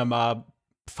up some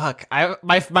Fuck.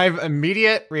 My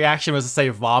immediate reaction was to say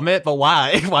vomit, but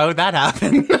why? Why would that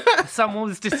happen? Someone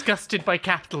was disgusted by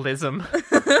capitalism.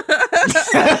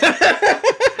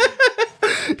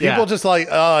 People just like,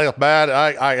 oh man,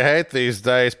 I hate these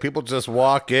days. People just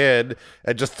walk in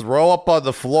and just throw up on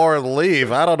the floor and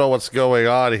leave. I don't know what's going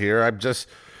on here. I'm just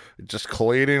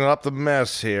cleaning up the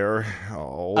mess here.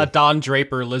 Oh. A Don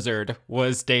Draper lizard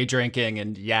was day drinking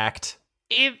and yacked.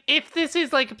 If this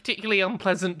is like a particularly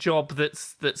unpleasant job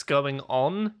that's going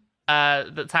on,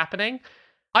 that's happening,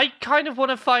 I kind of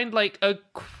want to find like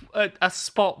a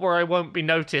spot where I won't be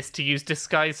noticed to use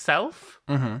disguise self.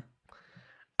 Mm-hmm.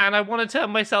 And I want to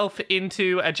turn myself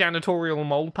into a janitorial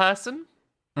mole person.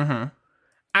 Mm-hmm.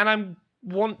 And I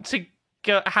want to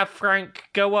have Frank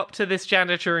go up to this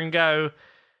janitor and go,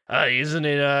 isn't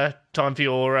it time for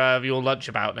your lunch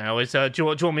about now? Do you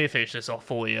want me to finish this off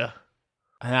for you?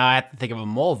 Now I have to think of a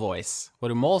mole voice. What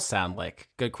do moles sound like?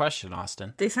 Good question,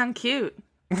 Austin. They sound cute.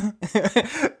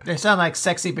 They sound like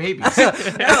sexy babies. No,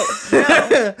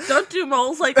 don't do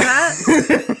moles like that.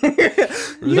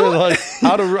 Like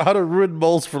how to ruin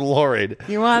moles for Lauren.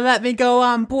 You want to let me go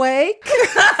on break?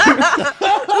 Yes.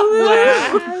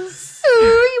 Ooh,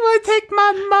 you want to take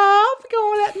my mom? You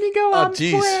want to let me go on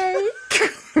jeez. break?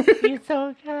 It's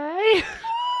okay.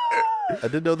 I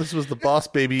didn't know this was the Boss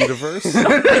Baby universe.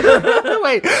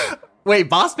 Wait,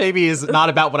 Boss Baby is not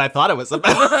about what I thought it was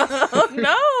about. Oh,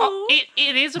 no.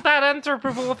 It is about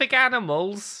anthropomorphic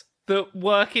animals that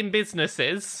work in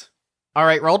businesses. All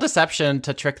right, roll deception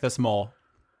to trick this mole.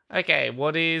 Okay,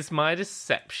 what is my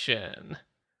deception?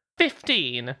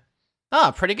 15.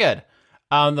 Oh, pretty good.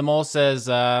 The mole says,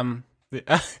 man,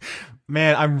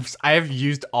 I have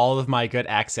used all of my good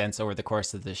accents over the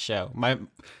course of this show. My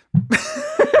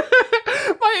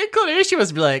inclination was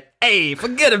to be like, hey,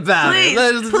 forget about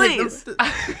it. Please.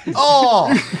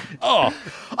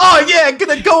 Oh yeah,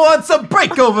 gonna go on some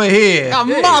break over here.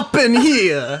 I'm mopping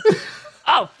here.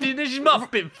 I'll finish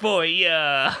mopping for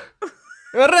ya.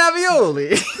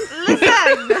 Ravioli.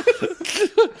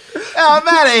 I'm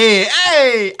out of here.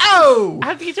 Hey, oh.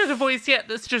 Have you done a voice yet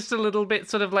that's just a little bit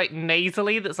sort of like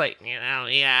nasally? That's like,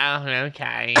 yeah,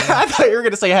 okay. I thought you were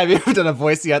going to say, have you ever done a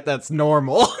voice yet that's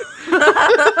normal?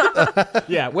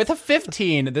 Yeah, with a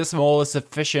 15, this mole is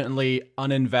sufficiently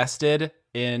uninvested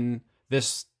in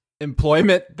this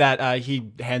employment that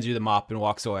he hands you the mop and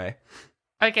walks away.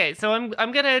 Okay, so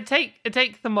I'm gonna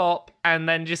take the mop and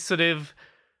then just sort of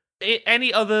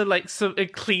any other like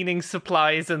cleaning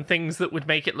supplies and things that would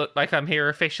make it look like I'm here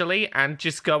officially, and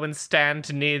just go and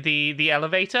stand near the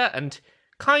elevator and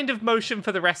kind of motion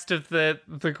for the rest of the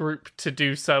group to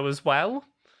do so as well.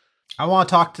 I want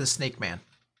to talk to the Snake Man.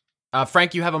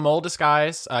 Frank, you have a mole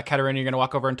disguise. Katarina, you're going to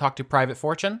walk over and talk to Private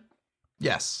Fortune?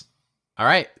 Yes. All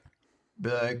right. Be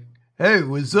like, hey,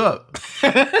 what's up?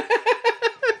 You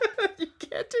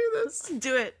can't do this.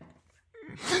 Do it.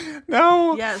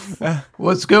 No. Yes.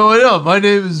 What's going on? My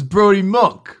name is Brody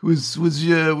Monk. What's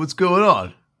going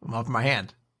on? I'm off my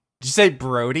hand. Did you say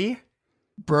Brody?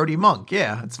 Brody Monk,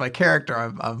 yeah. It's my character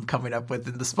I'm coming up with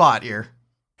in the spot here.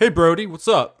 Hey, Brody, what's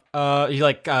up? He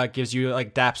gives you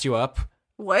daps you up.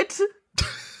 What? Do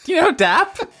you know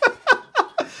dap?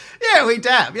 Yeah, we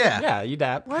dap, yeah. Yeah, you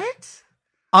dap. What?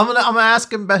 I'm gonna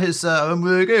ask him about his I'm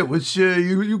like, hey, what's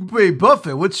you play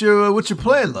Buffett? What's your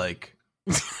plan like?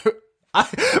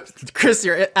 Chris,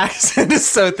 your accent is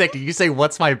so thick. Did you say,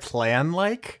 what's my plan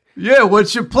like? Yeah,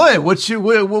 what's your plan?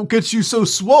 What gets you so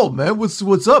swole, man? What's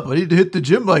up? I need to hit the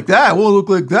gym like that. I won't look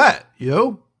like that, you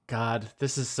know? God,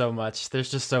 this is so much.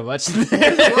 There's just so much. There's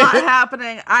a lot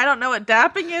happening. I don't know what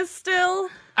dapping is still.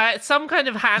 Some kind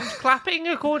of hand clapping,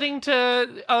 according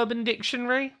to Urban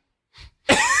Dictionary.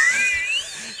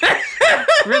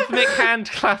 Rhythmic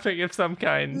hand clapping of some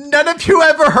kind. None of you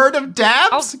ever heard of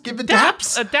dabs? Give it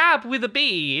Daps? daps? A dab with a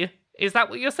B. Is that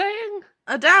what you're saying?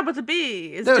 A dab with a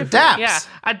B is No, different. daps. Yeah,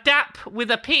 a dap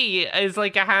with a P is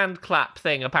like a hand clap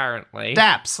thing, apparently.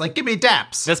 Daps. Like, give me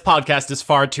daps. This podcast is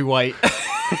far too white.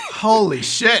 Holy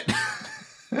shit.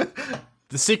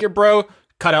 The secret, bro,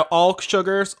 cut out all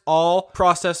sugars, all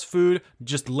processed food,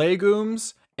 just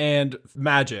legumes and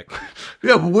magic.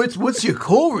 Yeah, but what's your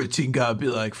core routine gotta be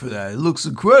like for that? It looks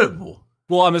incredible.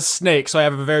 Well, I'm a snake, so I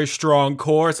have a very strong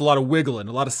core. It's a lot of wiggling,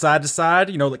 a lot of side to side,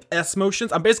 like S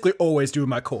motions. I'm basically always doing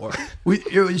my core.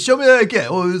 Show me that again.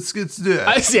 Oh, let's do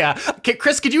that. Yeah. Okay,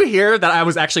 Chris, could you hear that I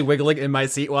was actually wiggling in my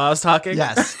seat while I was talking?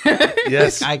 Yes.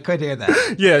 Yes. I could hear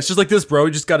that. Yeah, it's just like this, bro.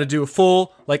 You just got to do a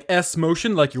full, S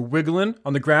motion, like you're wiggling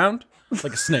on the ground,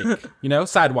 like a snake,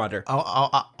 Sidewinder.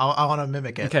 I want to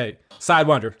mimic it. Okay,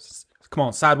 Sidewinder. Come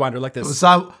on, Sidewinder, like this.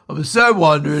 I'm a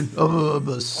sidewandering. I'm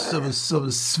a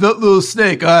svelte little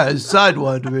snake. All right,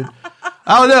 sidewandering.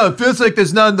 I don't know. It feels like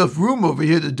there's not enough room over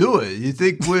here to do it. You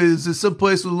think is there some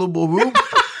place with a little more room?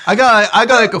 I got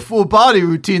like a full body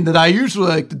routine that I usually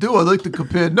like to do. I like to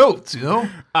compare notes. You know.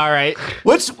 All right.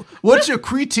 What's your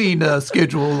creatine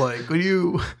schedule like?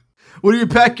 What do you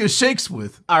pack your shakes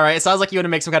with? All right. It sounds like you want to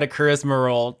make some kind of charisma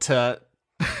roll to.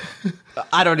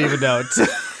 I don't even know.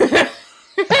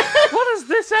 What has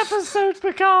this episode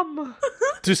become?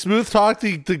 To smooth talk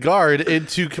the guard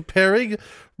into comparing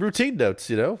routine notes,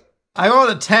 you know? I rolled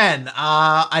a 10.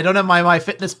 I don't have my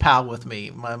Fitness Pal with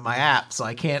me, my app, so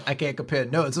I can't compare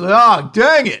notes. Oh,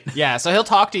 dang it! Yeah, so he'll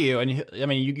talk to you, and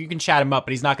you can chat him up,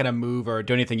 but he's not going to move or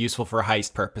do anything useful for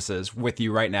heist purposes with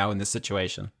you right now in this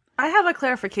situation. I have a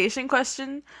clarification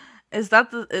question. Is that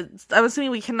I'm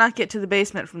assuming we cannot get to the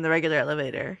basement from the regular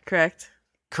elevator, correct?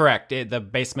 Correct. The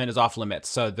basement is off limits,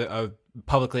 so a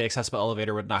publicly accessible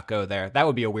elevator would not go there. That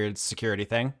would be a weird security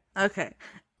thing. Okay.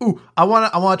 Ooh, I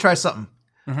wanna try something.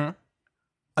 Mm-hmm.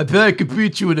 I bet I could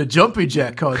beat you in a jumping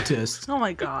jack contest. Oh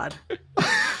my god.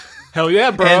 Hell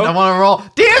yeah, bro. And I want to roll.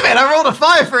 Damn it! I rolled a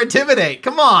 5 for intimidate.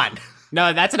 Come on.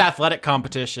 No, that's an athletic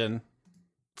competition.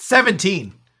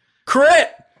 17.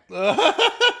 Crit!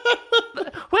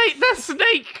 Wait, the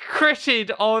snake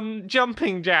critted on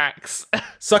jumping jacks.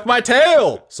 Suck my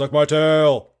tail! Suck my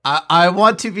tail! I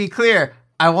want to be clear.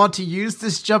 I want to use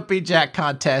this jumping jack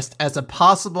contest as a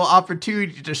possible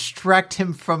opportunity to distract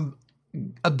him from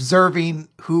observing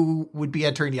who would be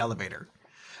entering the elevator.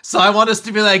 So I want us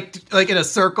to be like in a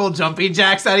circle, jumping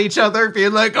jacks at each other,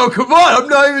 being like, "Oh, come on, I'm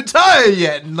not even tired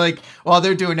yet." And like while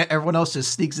they're doing it, everyone else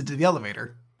just sneaks into the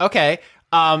elevator. Okay,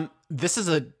 this is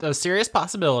a serious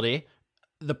possibility.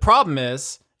 The problem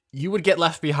is you would get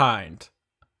left behind.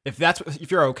 If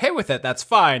you're okay with it, that's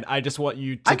fine. I just want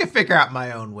you to... I can figure out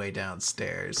my own way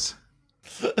downstairs.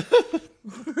 I'm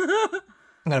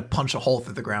gonna punch a hole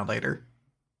through the ground later.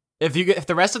 If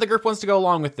the rest of the group wants to go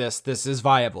along with this is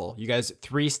viable. You guys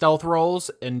 3 stealth rolls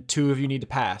and 2 of you need to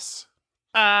pass.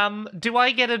 Do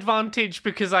I get advantage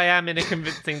because I am in a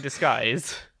convincing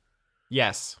disguise?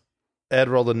 Yes. Ed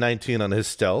rolled a 19 on his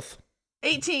stealth.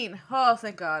 18. Oh,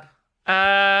 thank God.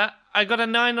 I got a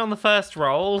 9 on the first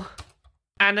roll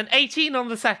and an 18 on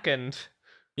the second.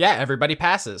 Yeah, everybody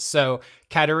passes. So,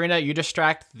 Katerina, you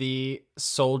distract the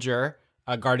soldier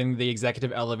guarding the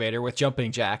executive elevator with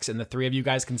jumping jacks, and the 3 of you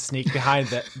guys can sneak behind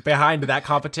that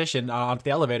competition onto the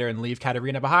elevator and leave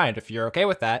Katerina behind, if you're okay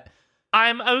with that.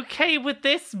 I'm okay with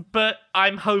this, but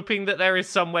I'm hoping that there is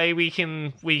some way we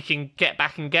can get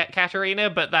back and get Katerina,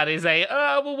 but that is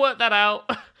we'll work that out.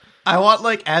 I want,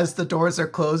 like, as the doors are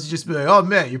closed, you just be like, "Oh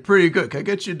man, you're pretty good. Can I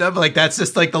get you done?" Like, that's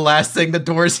just like the last thing the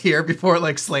doors hear before it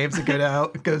like slams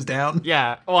and goes down.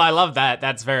 Yeah. Well, I love that.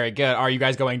 That's very good. Are you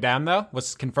guys going down though?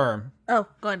 Let's confirm. Oh,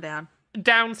 going down.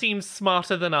 Down seems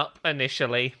smarter than up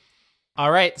initially. All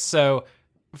right. So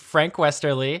Frank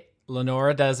Westerly,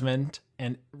 Lenora Desmond,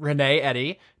 and Renee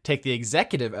Eddy take the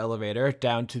executive elevator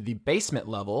down to the basement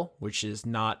level, which is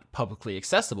not publicly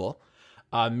accessible.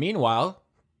 Meanwhile,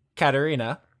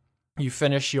 Katerina, you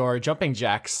finish your jumping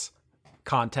jacks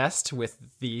contest with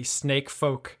the snake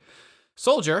folk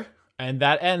soldier, and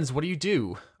that ends. What do you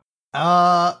do?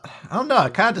 I don't know. I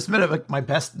kind of just met like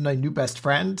my new best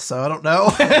friend, so I don't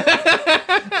know.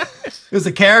 It was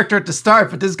a character at the start,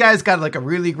 but this guy's got like a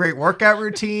really great workout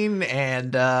routine,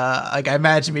 and like I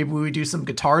imagine maybe we would do some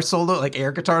guitar solo, like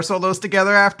air guitar solos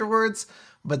together afterwards.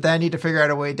 But then I need to figure out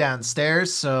a way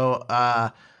downstairs, so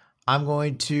I'm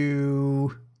going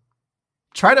to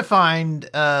try to find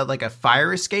like a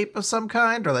fire escape of some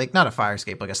kind, or like not a fire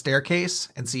escape, like a staircase,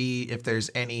 and see if there's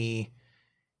any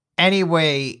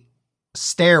way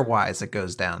stair-wise that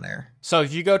goes down there. So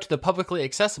if you go to the publicly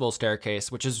accessible staircase,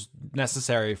 which is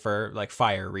necessary for like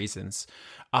fire reasons,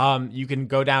 you can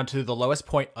go down to the lowest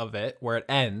point of it where it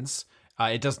ends.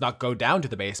 It does not go down to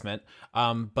the basement,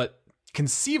 but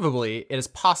conceivably it is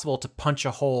possible to punch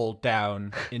a hole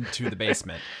down into the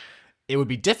basement. It would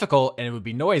be difficult and it would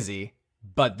be noisy,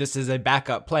 but this is a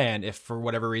backup plan if for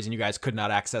whatever reason you guys could not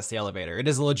access the elevator. It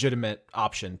is a legitimate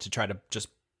option to try to just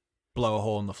blow a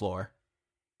hole in the floor.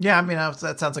 Yeah, I mean,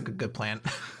 that sounds like a good plan.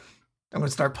 I'm going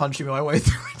to start punching my way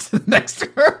through into the next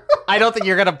room. I don't think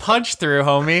you're going to punch through,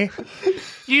 homie.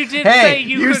 You did Hey, say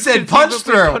you could said punch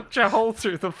conceivably through. punch a hole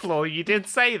through the floor. You did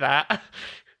say that.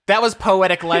 That was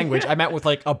poetic language. I meant with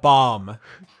like a bomb.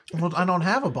 Well, I don't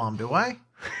have a bomb, do I?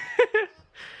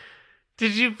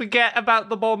 Did you forget about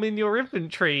the bomb in your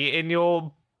inventory in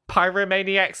your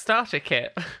Pyromaniac starter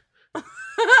kit?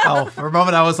 Oh, for a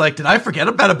moment I was like, did I forget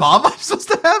about a bomb I'm supposed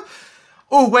to have?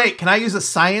 Oh, wait, can I use a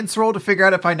science roll to figure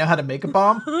out if I know how to make a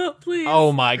bomb? Please.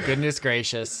 Oh my goodness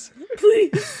gracious.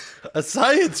 Please. A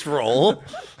science roll?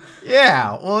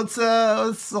 Yeah, well,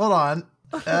 let's hold on.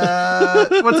 What's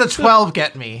a 12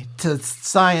 get me to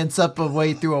science up a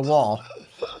way through a wall?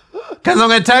 Because I'm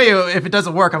going to tell you, if it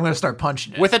doesn't work, I'm going to start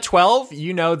punching it. With a 12,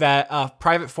 you know that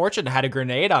Private Fortune had a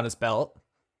grenade on his belt.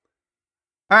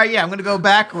 All right, yeah, I'm going to go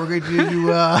back. We're going to do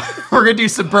we're going to do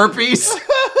some burpees.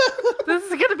 This is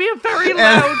going to be a very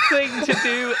loud thing to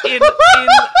do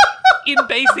in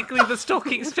basically the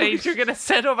stock exchange. You're going to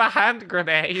set off a hand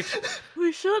grenade.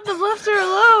 We shouldn't have left her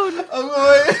alone.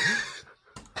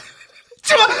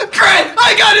 Crit!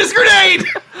 I got his grenade!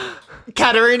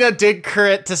 Katarina did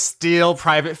crit to steal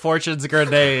Private Fortune's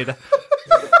grenade.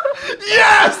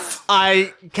 Yes!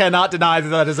 I cannot deny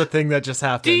that is a thing that just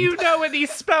happened. Do you know any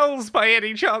spells by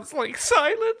any chance, like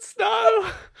silence? No.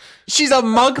 She's a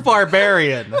monk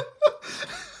barbarian.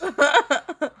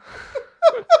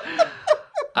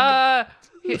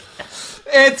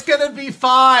 It's going to be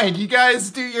fine. You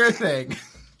guys do your thing.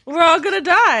 We're all gonna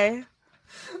die.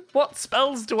 What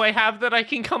spells do I have that I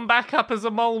can come back up as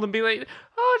a mole and be like,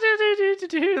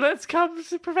 oh, let's come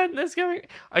to prevent this going?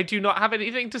 I do not have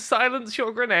anything to silence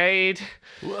your grenade.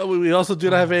 Well, we also do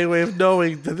not have any way of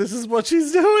knowing that this is what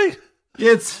she's doing.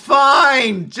 It's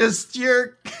fine. Just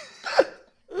you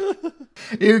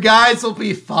guys will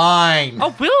be fine.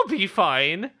 Oh, we'll be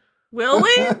fine. Will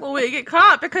we? Will we get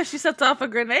caught because she sets off a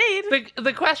grenade?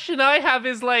 The question I have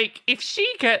is, like, if she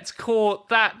gets caught,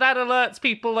 that alerts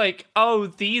people, like, oh,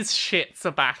 these shits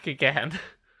are back again.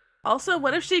 Also,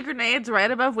 what if she grenades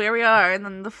right above where we are and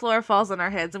then the floor falls on our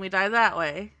heads and we die that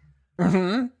way?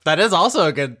 That is also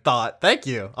a good thought. Thank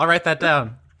you. I'll write that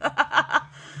down.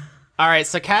 All right,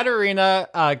 so Katarina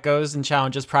goes and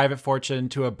challenges Private Fortune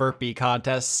to a burpee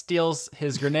contest, steals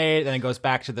his grenade, and then goes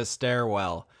back to the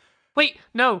stairwell. Wait,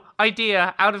 no,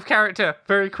 idea, out of character,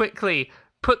 very quickly.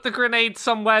 Put the grenade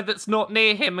somewhere that's not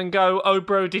near him and go, oh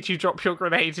bro, did you drop your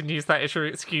grenade? And use that as your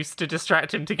excuse to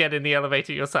distract him to get in the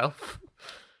elevator yourself.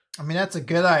 I mean, that's a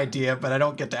good idea, but I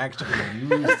don't get to actually use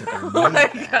the grenade. Oh my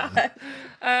god.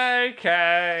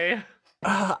 Okay.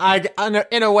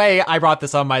 In a way, I brought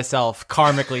this on myself,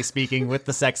 karmically speaking, with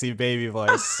the sexy baby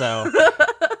voice, so.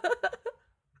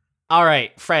 All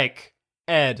right, Frank,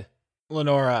 Ed,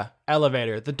 Lenora,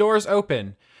 elevator. The doors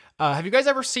open. Have you guys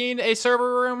ever seen a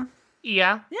server room?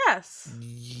 Yeah. Yes.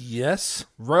 Yes.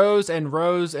 Rows and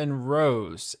rows and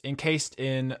rows, encased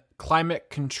in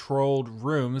climate-controlled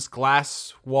rooms,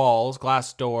 glass walls,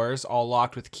 glass doors, all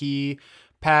locked with key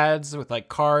pads with like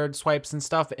card swipes and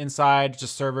stuff. Inside,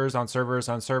 just servers on servers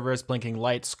on servers, blinking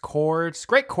lights, cords.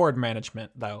 Great cord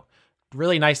management, though.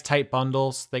 Really nice tight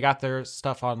bundles. They got their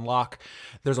stuff on lock.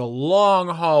 There's a long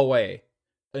hallway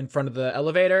in front of the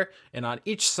elevator, and on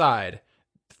each side,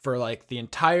 for like the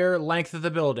entire length of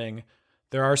the building,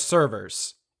 there are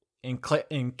servers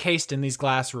encased in these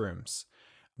glass rooms.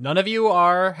 None of you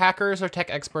are hackers or tech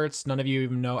experts. None of you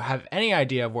even have any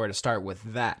idea of where to start with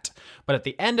that. But at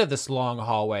the end of this long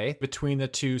hallway, between the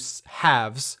two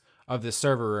halves of the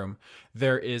server room,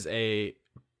 there is a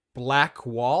black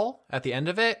wall at the end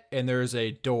of it, and there's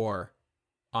a door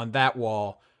on that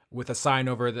wall with a sign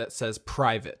over it that says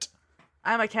private.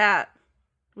 I'm a cat.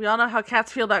 We all know how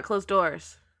cats feel about closed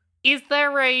doors. Is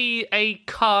there a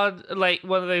card, like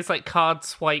one of those like card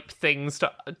swipe things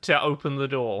to open the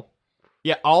door?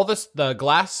 Yeah, all the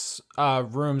glass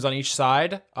rooms on each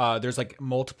side, there's like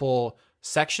multiple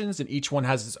sections, and each one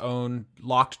has its own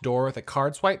locked door with a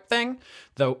card swipe thing.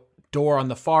 The door on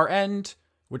the far end,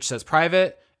 which says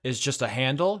private, is just a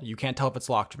handle. You can't tell if it's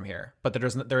locked from here, but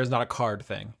there is not a card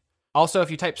thing. Also,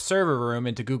 if you type server room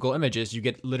into Google Images, you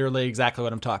get literally exactly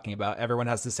what I'm talking about. Everyone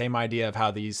has the same idea of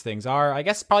how these things are. I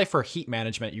guess probably for heat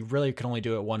management, you really can only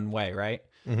do it one way, right?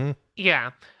 Mm-hmm.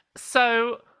 Yeah.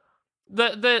 So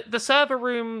the server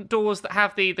room doors that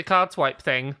have the card swipe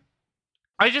thing,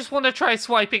 I just want to try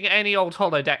swiping any old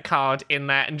holodeck card in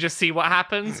there and just see what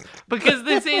happens. Because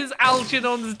this is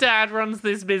Algernon's dad runs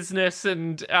this business,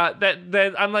 and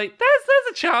I'm like,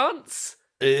 there's a chance.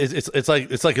 It's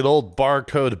like an old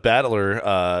barcode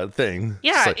battler thing.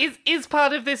 Yeah, like, is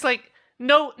part of this like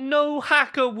no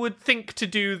hacker would think to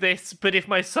do this, but if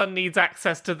my son needs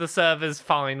access to the servers,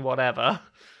 fine, whatever.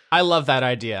 I love that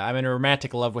idea. I'm in a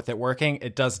romantic love with it working.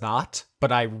 It does not,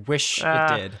 but I wish it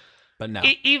did. But no.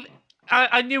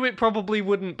 I knew it probably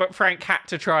wouldn't, but Frank had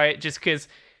to try it just because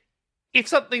if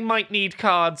something might need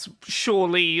cards,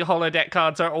 surely holodeck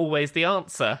cards are always the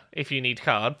answer if you need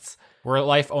cards. Were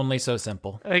life only so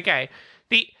simple. Okay.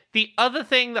 The other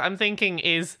thing that I'm thinking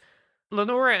is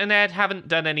Lenora and Ed haven't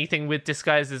done anything with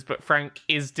disguises, but Frank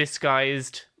is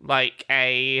disguised like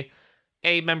a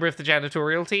member of the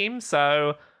janitorial team,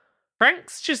 so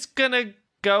Frank's just gonna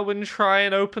go and try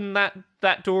and open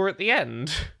that door at the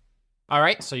end. All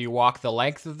right, so you walk the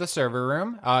length of the server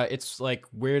room. It's like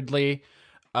weirdly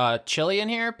chilly in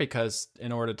here because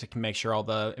in order to make sure all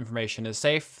the information is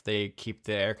safe, they keep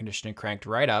the air conditioning cranked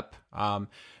right up.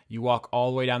 You walk all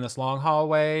the way down this long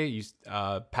hallway. You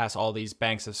pass all these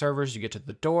banks of servers. You get to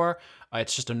the door.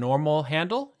 It's just a normal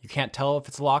handle. You can't tell if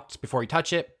it's locked before you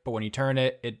touch it, but when you turn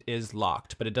it, it is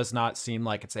locked. But it does not seem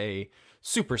like it's a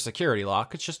super security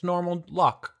lock. It's just a normal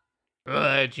lock.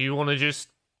 Do you want to just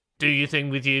do your thing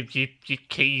with your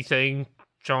key thing?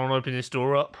 Try and open this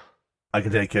door up? I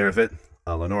can take care of it.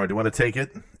 Lenora, do you want to take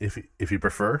it if you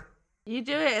prefer? You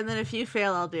do it, and then if you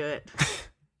fail, I'll do it.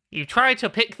 You try to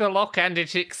pick the lock and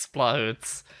it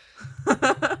explodes.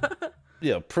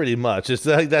 Yeah, pretty much.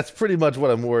 That's pretty much what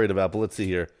I'm worried about, but let's see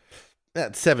here.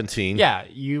 That's 17. Yeah,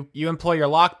 you employ your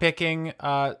lock-picking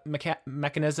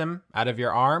mechanism out of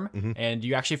your arm, and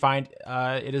you actually find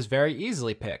it is very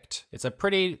easily picked. It's a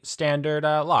pretty standard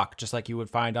lock, just like you would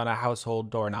find on a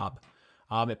household doorknob.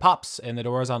 It pops, and the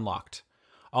door is unlocked.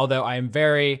 Although I am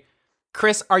very...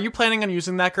 Chris, are you planning on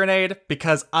using that grenade?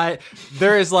 Because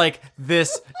there is like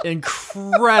this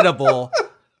incredible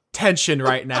tension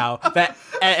right now that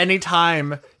at any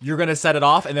time you're going to set it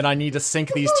off and then I need to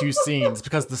sync these two scenes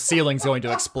because the ceiling's going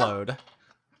to explode.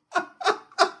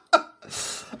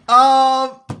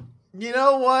 You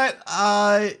know what?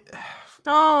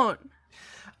 Don't.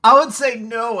 I would say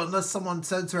no unless someone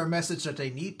sends her a message that they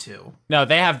need to. No,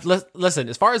 they have... Listen,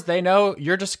 as far as they know,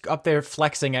 you're just up there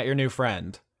flexing at your new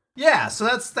friend. Yeah, so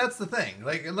that's the thing.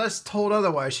 Like, unless told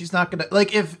otherwise, she's not gonna...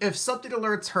 Like, if something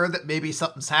alerts her that maybe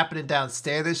something's happening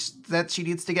downstairs that she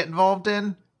needs to get involved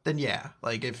in, then yeah.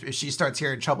 Like, if she starts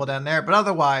hearing trouble down there. But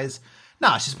otherwise,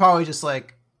 nah, she's probably just,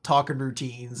 like, talking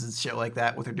routines and shit like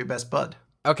that with her new best bud.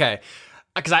 Okay.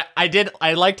 Because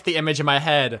I liked the image in my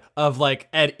head of, like,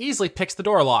 Ed easily picks the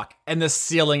door lock and the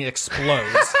ceiling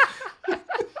explodes.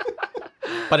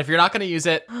 But if you're not going to use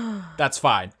it, that's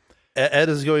fine. Ed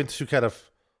is going to kind of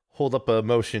hold up a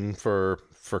motion for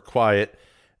quiet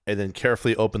and then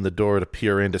carefully open the door to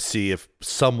peer in to see if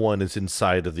someone is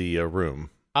inside of the room.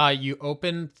 You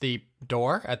open the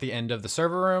door at the end of the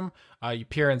server room. You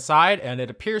peer inside, and it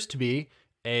appears to be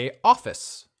a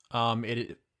office.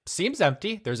 It seems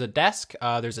empty. There's a desk.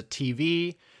 There's a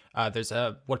TV. There's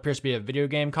what appears to be a video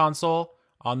game console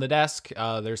on the desk.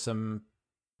 There's some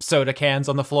soda cans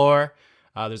on the floor.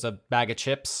 There's a bag of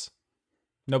chips.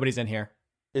 Nobody's in here.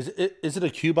 Is it a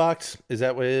Q box? Is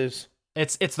that what it is?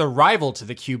 It's the rival to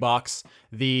the Q box.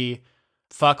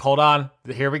 Hold on.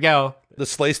 Here we go. The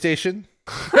Slay Station?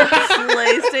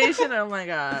 PlayStation? Oh my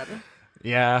god.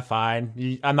 Yeah,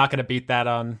 fine. I'm not gonna beat that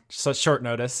on such short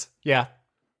notice. Yeah.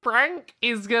 Frank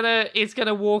is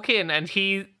gonna walk in, and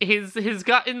his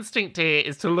gut instinct here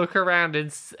is to look around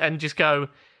and just go,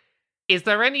 is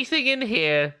there anything in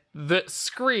here that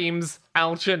screams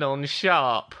Algernon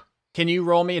Sharp? Can you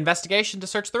roll me investigation to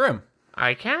search the room?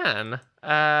 I can.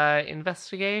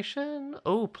 Investigation.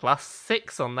 Oh,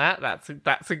 +6 on that.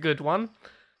 That's a good one.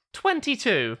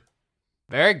 22.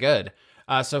 Very good.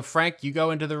 So Frank, you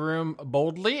go into the room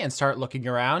boldly and start looking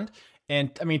around.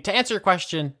 And I mean, to answer your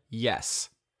question, yes.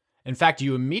 In fact,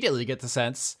 you immediately get the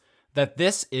sense that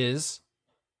this is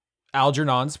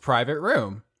Algernon's private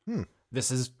room.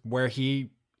 This is where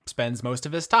he spends most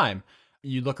of his time.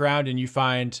 You look around and you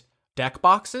find deck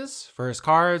boxes for his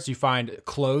cards. You find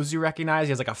clothes you recognize.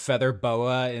 He has like a feather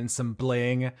boa and some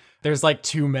bling. There's like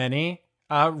too many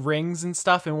rings and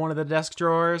stuff in one of the desk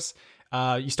drawers.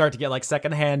 You start to get like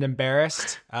secondhand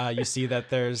embarrassed. You see that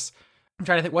there's... I'm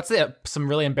trying to think, what's some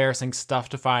really embarrassing stuff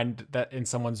to find that in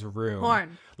someone's room?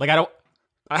 Porn. Like, I don't...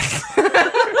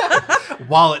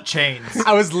 Wallet chains.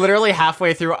 I was literally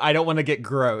halfway through, I don't want to get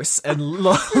gross, and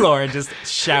Laura just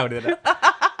shouted.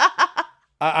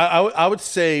 I would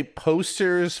say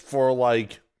posters for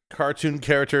like cartoon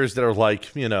characters that are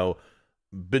like, you know,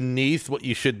 beneath what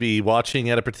you should be watching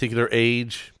at a particular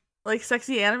age. Like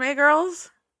sexy anime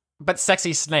girls? But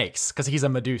sexy snakes, because he's a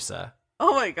Medusa.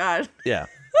 Oh my god. Yeah.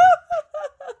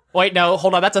 Wait, no,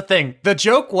 hold on, that's a thing. The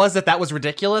joke was that was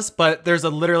ridiculous, but there's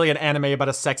literally an anime about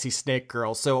a sexy snake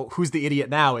girl, so who's the idiot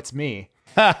now? It's me.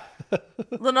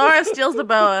 Lenora steals the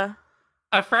boa.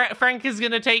 Frank is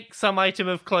going to take some item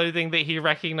of clothing that he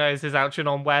recognizes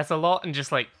Algernon wears a lot and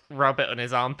just, like, rub it on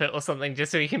his armpit or something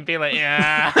just so he can be like,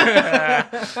 yeah.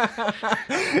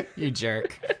 You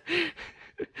jerk.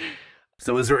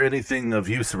 So is there anything of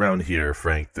use around here,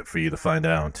 Frank, for you to find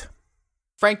out?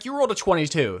 Frank, you rolled a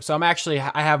 22, so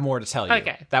I have more to tell you.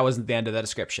 Okay. That wasn't the end of the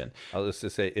description. I'll just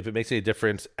say, if it makes any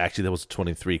difference, actually that was a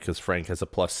 23 because Frank has a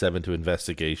 +7 to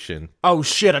investigation. Oh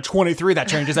shit, a 23, that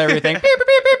changes everything.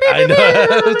 I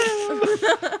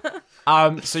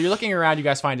know. So you're looking around, you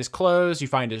guys find his clothes, you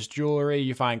find his jewelry,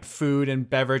 you find food and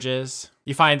beverages,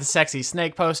 you find the sexy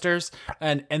snake posters,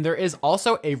 and there is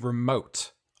also a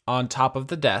remote on top of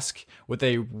the desk with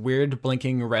a weird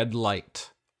blinking red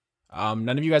light. None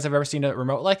of you guys have ever seen a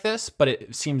remote like this, but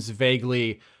it seems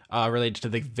vaguely related to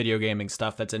the video gaming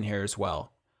stuff that's in here as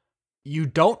well. You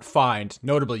don't find,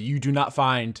 notably, you do not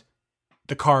find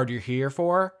the card you're here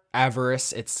for.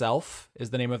 Avarice itself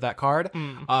is the name of that card.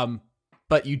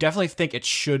 But you definitely think it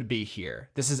should be here.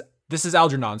 This is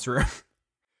Algernon's room.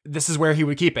 This is where he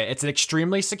would keep it. It's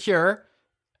extremely secure,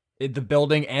 the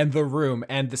building and the room,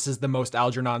 and this is the most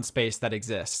Algernon space that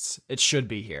exists. It should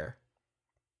be here.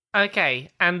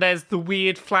 Okay, and there's the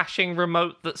weird flashing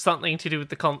remote that's something to do with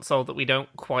the console that we don't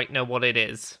quite know what it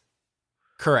is.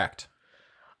 Correct.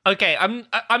 Okay, I'm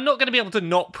not going to be able to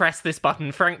not press this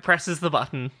button. Frank presses the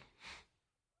button.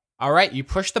 All right, you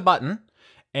push the button,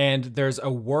 and there's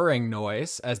a whirring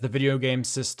noise as the video game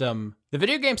system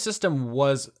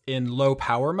was in low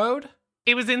power mode.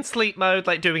 It was in sleep mode,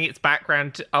 like doing its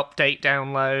background update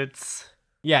downloads.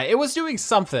 Yeah, it was doing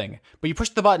something, but you push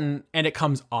the button and it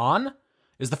comes on,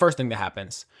 is the first thing that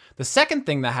happens. The second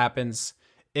thing that happens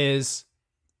is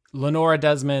Lenora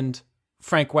Desmond,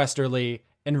 Frank Westerly,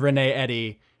 and Renee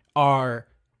Eddy are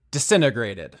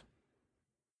disintegrated.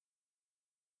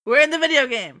 We're in the video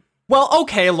game. Well,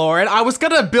 okay, Lauren, I was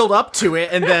gonna build up to it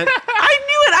and then... I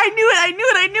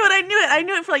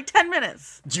knew it for like 10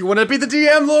 minutes. Do you want to be the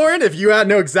DM, Lauren, if you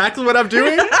know exactly what I'm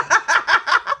doing?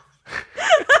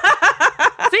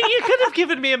 See, you could have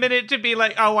given me a minute to be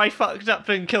like, oh, I fucked up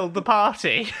and killed the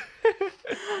party.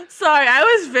 Sorry, I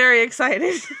was very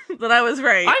excited that I was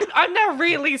right. I'm now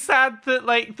really sad that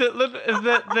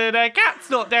that Cat's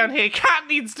not down here. Cat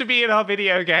needs to be in our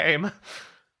video game.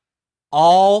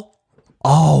 All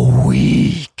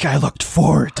week, I looked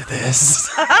forward to this.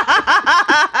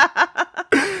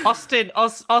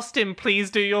 Austin,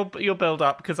 please do your build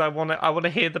up because I want to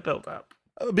hear the build up.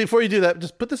 Before you do that,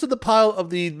 just put this in the pile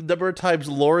of the number of times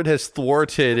Lauren has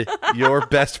thwarted your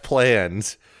best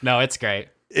plans. No, it's great.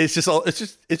 It's just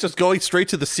going straight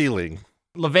to the ceiling.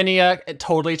 Lavinia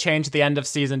totally changed the end of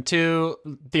season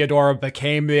 2. Theodora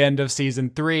became the end of season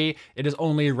 3. It is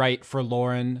only right for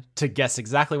Lauren to guess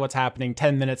exactly what's happening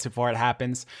 10 minutes before it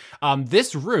happens.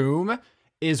 This room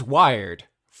is wired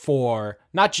for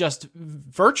not just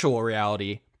virtual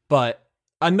reality, but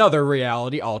another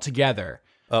reality altogether.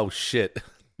 Oh, shit.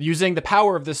 Using the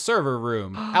power of the server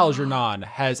room, Algernon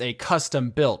has a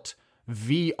custom-built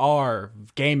VR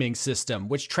gaming system,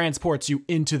 which transports you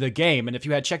into the game. And if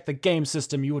you had checked the game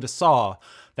system, you would have saw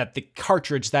that the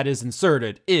cartridge that is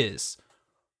inserted is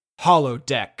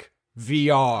Holodeck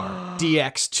VR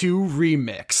DX2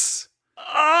 Remix.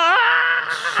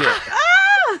 Shit.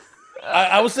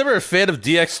 I was never a fan of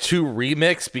DX2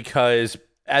 Remix because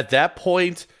at that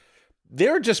point, they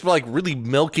were just like really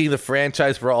milking the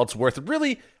franchise for all it's worth.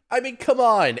 Really, I mean, come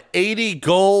on, 80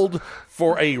 gold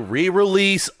for a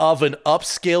re-release of an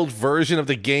upscaled version of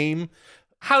the game?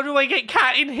 How do I get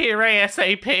Cat in here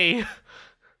ASAP?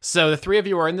 So the three of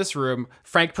you are in this room.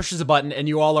 Frank pushes a button and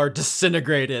you all are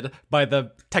disintegrated by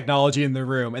the technology in the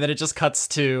room. And then it just cuts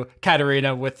to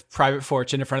Katerina with Private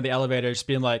Fortune in front of the elevator just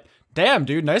being like, damn,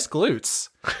 dude, nice glutes.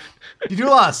 You do a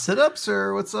lot of sit-ups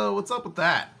or what's up with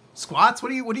that? Squats? What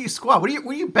do you squat? What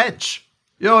do you bench?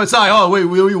 It's like, oh, wait,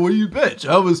 what do you bench?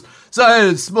 I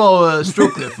had a small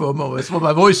stroke there for a moment. It's when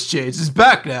my voice changed. It's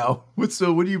back now. What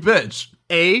do you bench?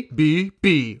 A, B,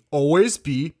 B. Always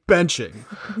be benching.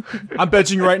 I'm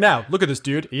benching right now. Look at this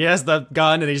dude. He has the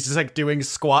gun and he's just like doing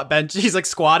squat bench. He's like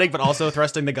squatting, but also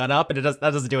thrusting the gun up, and that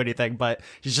doesn't do anything. But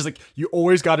he's just like, you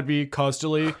always got to be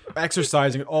constantly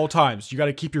exercising at all times. You got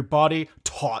to keep your body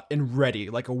taut and ready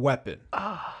like a weapon.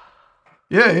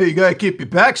 Yeah, you gotta keep your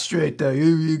back straight though.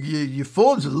 Your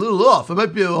form's a little off. I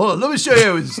might be able. Hold on, let me show you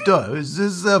how it's done. This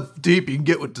is how deep you can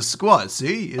get with the squat.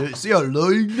 See how low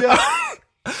you can get.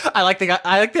 I like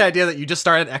the idea that you just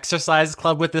start an exercise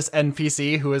club with this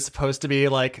NPC who is supposed to be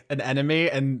like an enemy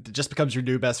and just becomes your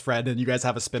new best friend, and you guys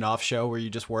have a spin-off show where you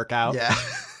just work out. Yeah.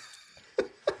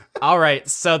 All right,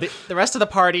 so the rest of the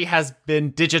party has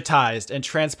been digitized and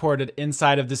transported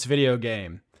inside of this video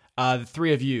game. The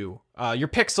three of you. Your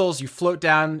pixels, you float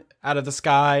down out of the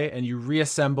sky and you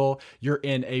reassemble. You're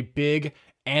in a big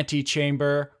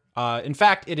antechamber. In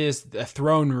fact, it is a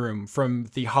throne room from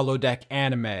the Holodeck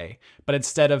anime. But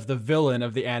instead of the villain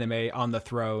of the anime on the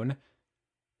throne,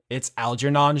 it's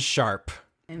Algernon Sharp.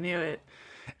 I knew it.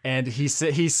 And he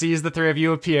sees the three of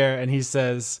you appear, and he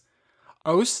says,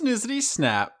 "Oh, snizzity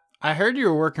snap. I heard you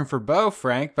were working for Bo,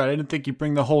 Frank, but I didn't think you'd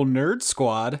bring the whole nerd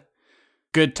squad.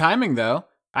 Good timing, though.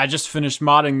 I just finished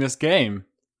modding this game.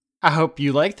 I hope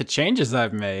you like the changes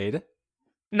I've made."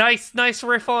 Nice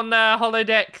riff on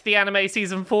Holodeck, the anime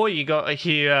season 4 you got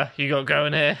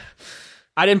going here.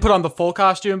 I didn't put on the full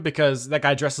costume because that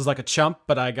guy dresses like a chump,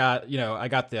 but I got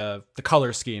the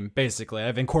color scheme, basically.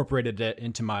 I've incorporated it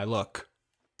into my look.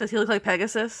 Does he look like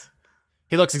Pegasus?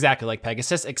 He looks exactly like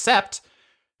Pegasus, except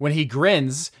when he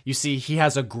grins, you see he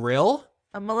has a grill.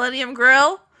 A Millennium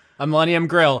Grill? A Millennium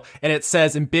Grill, and it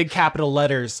says in big capital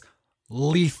letters,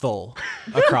 "lethal"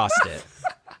 across it.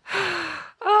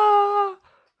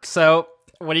 So,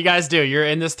 what do you guys do? You're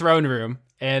in this throne room,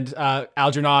 and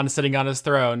Algernon is sitting on his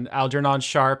throne. Algernon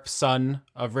Sharp, son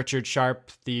of Richard Sharp,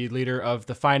 the leader of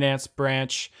the finance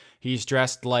branch. He's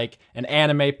dressed like an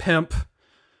anime pimp.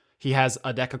 He has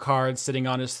a deck of cards sitting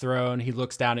on his throne. He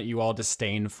looks down at you all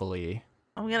disdainfully.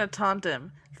 I'm gonna taunt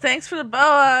him. Thanks for the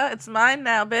boa. It's mine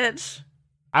now, bitch.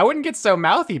 I wouldn't get so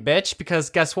mouthy, bitch, because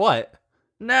guess what?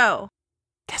 No.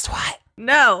 Guess what?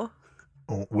 No.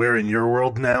 We're in your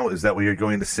world now? Is that what you're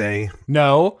going to say?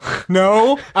 No.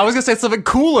 I was gonna say something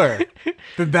cooler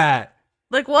than that.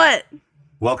 Like what?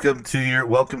 Welcome to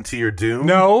your doom.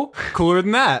 No, cooler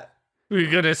than that.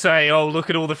 We're gonna say, oh, look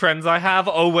at all the friends I have.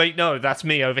 Oh, wait, no, that's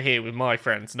me over here with my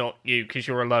friends, not you, because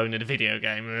you're alone in a video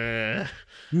game.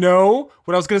 No,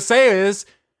 what I was gonna say is,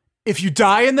 if you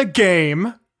die in the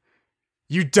game,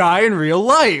 you die in real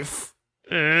life.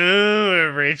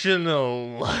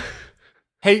 Original.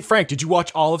 Hey, Frank, did you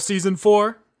watch all of season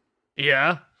 4?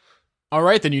 Yeah. All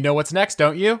right, then you know what's next,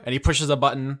 don't you? And he pushes a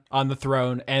button on the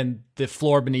throne, and the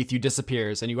floor beneath you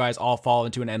disappears, and you guys all fall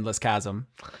into an endless chasm.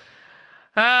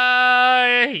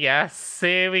 Yes,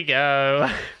 here we go.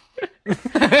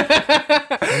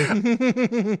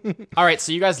 All right,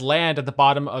 so you guys land at the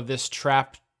bottom of this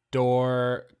trap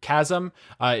door chasm.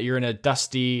 You're in a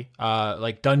dusty,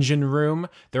 dungeon room.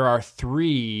 There are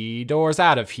 3 doors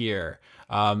out of here.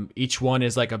 Each one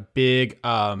is like a big,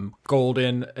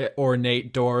 golden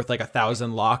ornate door with like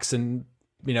 1,000 locks and,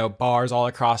 bars all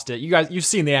across it. You've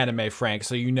seen the anime, Frank,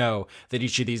 so you know that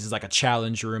each of these is like a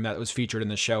challenge room that was featured in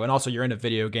the show. And also you're in a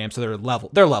video game, so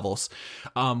they're levels.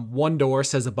 One door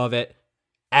says above it,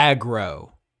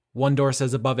 aggro. One door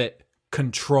says above it,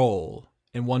 control.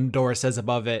 And one door says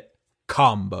above it,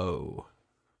 combo.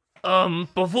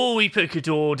 Before we pick a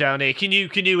door down here, can you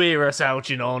hear us,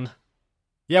 Algernon?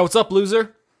 Yeah, what's up,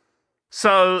 loser?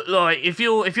 So, if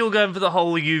you're going for the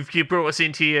whole you brought us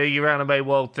into your anime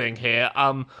world thing here,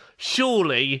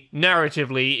 surely,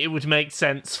 narratively, it would make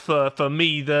sense for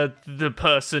me, the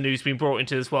person who's been brought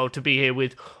into this world, to be here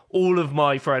with all of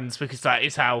my friends, because that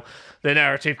is how the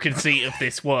narrative conceit of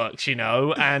this works,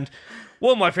 and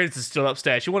one of my friends is still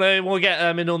upstairs. You want to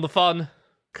get in on the fun?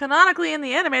 Canonically in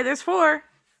the anime, there's 4.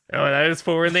 Oh, there's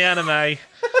 4 in the anime.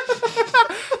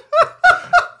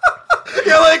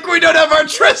 You're like, we don't have our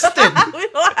Tristan. We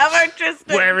don't have our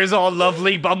Tristan. Where is our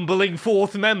lovely bumbling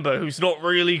 4th member who's not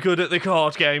really good at the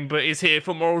card game but is here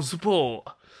for moral support?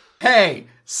 Hey,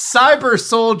 Cyber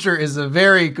Soldier is a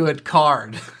very good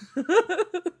card.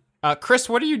 Chris,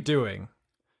 what are you doing?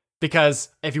 Because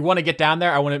if you want to get down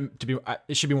there, I want it to be.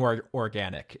 It should be more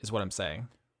organic, is what I'm saying.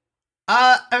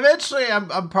 Eventually,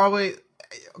 I'm probably.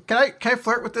 Can I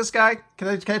flirt with this guy? Can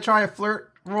I try a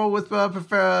flirt roll with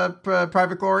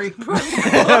Private Glory?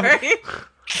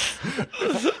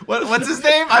 What's his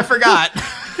name? I forgot.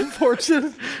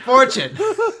 Fortune. Oh,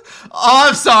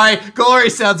 I'm sorry.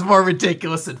 Glory sounds more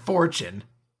ridiculous than Fortune.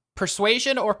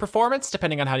 Persuasion or performance,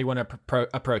 depending on how you want to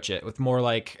approach it. With more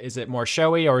like, is it more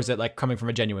showy or is it like coming from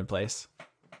a genuine place?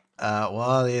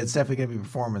 Well, it's definitely gonna be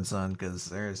performance on because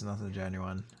there's nothing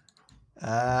genuine.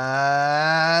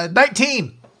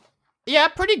 19. Yeah,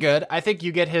 pretty good. I think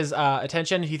you get his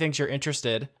attention. He thinks you're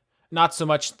interested. Not so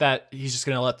much that he's just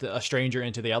gonna let a stranger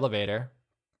into the elevator.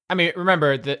 I mean,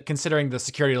 remember that considering the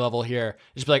security level here,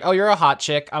 just be like, "Oh, you're a hot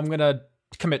chick. I'm gonna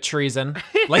commit treason."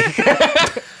 Like.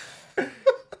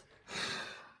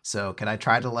 So can I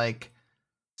try to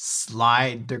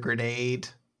slide the grenade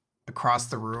across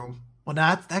the room? Well,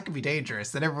 that could be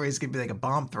dangerous. Then everybody's gonna be like a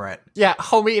bomb threat. Yeah,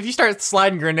 homie, if you start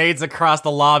sliding grenades across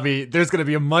the lobby, there's gonna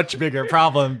be a much bigger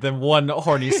problem than one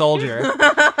horny soldier.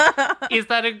 Is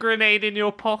that a grenade in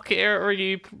your pocket, or are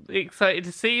you excited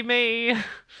to see me?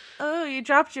 Oh, you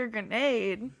dropped your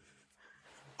grenade.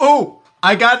 Oh,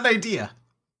 I got an idea.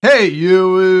 Hey,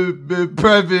 you,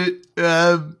 Private,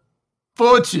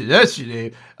 Fortune, that's your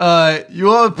name. You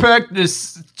want to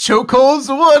practice chokeholds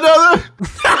or one another?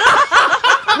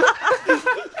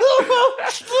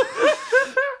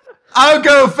 I'll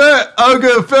go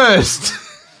first.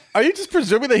 Are you just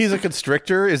presuming that he's a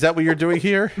constrictor? Is that what you're doing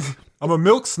here? I'm a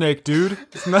milk snake, dude.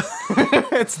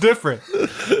 It's different.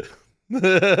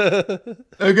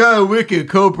 I got a wicked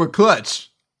cobra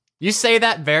clutch. You say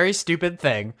that very stupid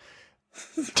thing.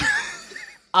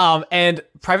 And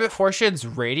Private Fortune's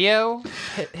radio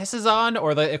hisses on,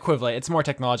 or the equivalent. It's more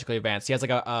technologically advanced. He has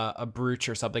like a brooch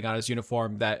or something on his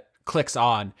uniform that clicks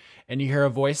on, and you hear a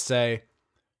voice say,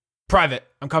 "Private,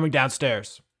 I'm coming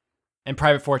downstairs." And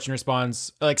Private Fortune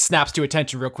responds, like snaps to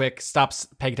attention real quick, stops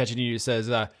paying attention to you, says,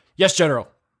 "Yes, General.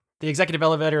 The executive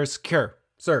elevator is secure,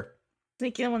 sir."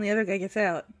 Sneak in when the other guy gets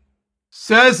out.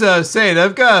 So as I was saying,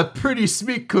 I've got a pretty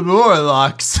sweet Kimura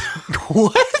locks.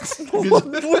 What? Those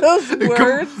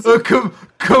words.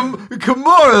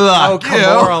 Kimura lock. Oh,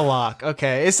 Kimura lock.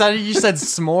 Okay. It sounded, you said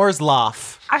s'mores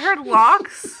loff. I heard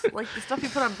locks, like the stuff you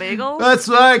put on bagels. That's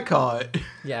what I call it.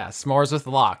 Yeah, s'mores with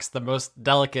locks, the most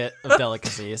delicate of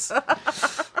delicacies.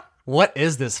 What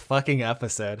is this fucking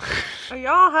episode? Are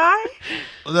y'all high?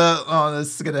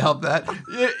 This is gonna help that.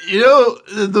 You know,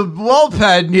 the wall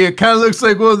pad in here kind of looks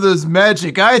like one of those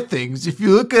magic eye things. If you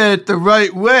look at it the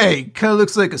right way, it kind of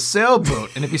looks like a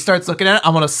sailboat. And if he starts looking at it,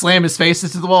 I'm gonna slam his face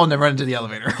into the wall and then run into the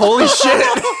elevator. Holy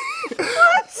shit!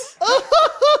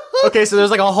 Okay, so there's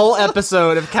like a whole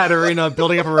episode of Katarina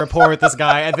building up a rapport with this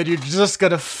guy, and then you're just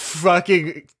gonna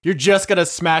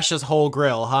smash his whole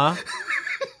grill, huh?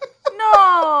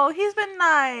 No, he's been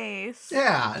nice.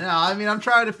 Yeah, no, I mean, I'm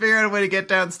trying to figure out a way to get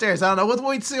downstairs. I don't know.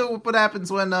 We'll see what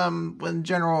happens when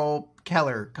General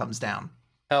Keller comes down.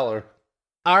 Heller.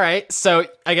 All right, so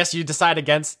I guess you decide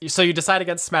against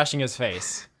smashing his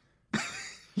face.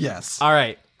 Yes. All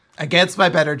right. Against my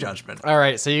better judgment. All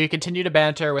right, so you continue to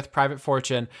banter with Private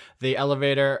Fortune. The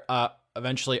elevator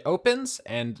eventually opens,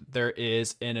 and there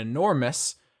is an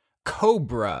enormous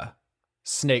cobra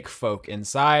snake folk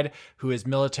inside, whose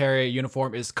military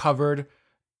uniform is covered.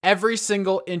 Every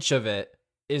single inch of it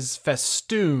is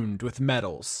festooned with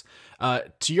medals.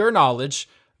 To your knowledge,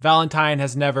 Valentine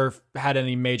has never had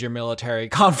any major military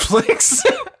conflicts.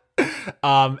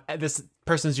 This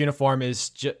person's uniform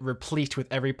is replete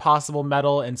with every possible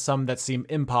medal and some that seem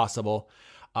impossible.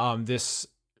 This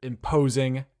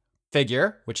imposing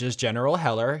figure, which is General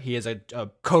Heller. He is a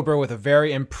cobra with a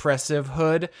very impressive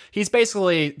hood. He's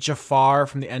basically Jafar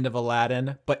from the end of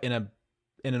Aladdin, but in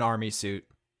an army suit.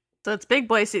 So it's big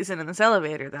boy season in this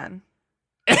elevator then.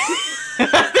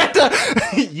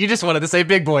 You just wanted to say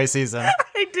big boy season.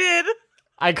 I did.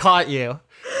 I caught you.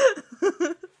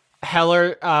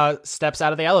 Heller steps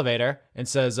out of the elevator and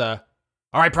says, "All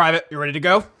right, Private, you ready to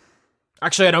go?"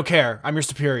 "Actually, I don't care. I'm your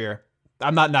superior.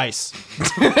 I'm not nice."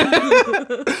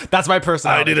 That's my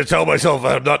personality. I need to tell myself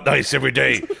I'm not nice every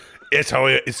day. It's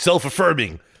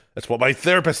self-affirming. That's what my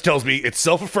therapist tells me. It's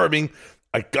self-affirming.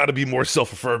 I gotta be more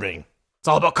self-affirming. It's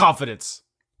all about confidence.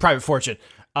 Private Fortune.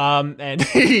 And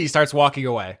he starts walking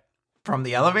away. From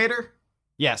the elevator?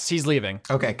 Yes, he's leaving.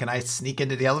 Okay, can I sneak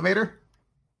into the elevator?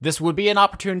 This would be an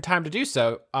opportune time to do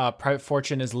so. Private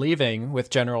Fortune is leaving with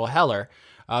General Heller,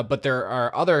 but there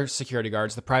are other security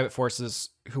guards, the private forces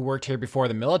who worked here before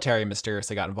the military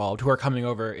mysteriously got involved, who are coming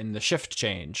over in the shift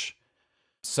change.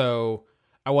 So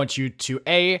I want you to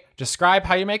A, describe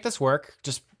how you make this work.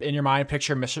 Just in your mind,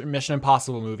 picture Mission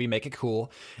Impossible movie, make it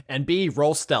cool. And B,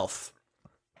 roll stealth.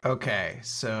 Okay,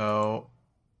 so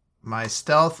my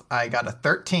stealth, I got a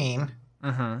 13.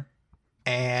 Mm-hmm.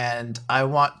 And I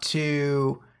want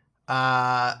to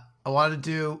I'm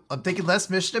thinking less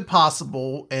Mission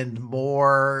Impossible and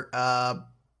more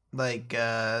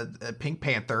Pink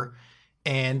Panther.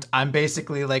 And I'm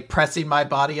basically like pressing my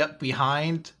body up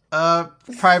behind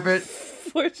Private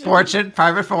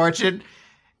Fortune.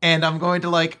 And I'm going to,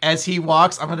 like, as he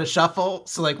walks, I'm going to shuffle.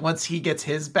 So, like, once he gets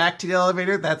his back to the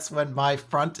elevator, that's when my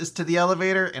front is to the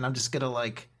elevator. And I'm just going to,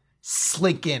 like,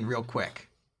 slink in real quick.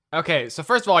 Okay, so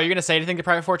first of all, you're going to say anything to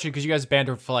Private Fortune because you guys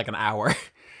bantered for like an hour.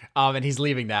 And he's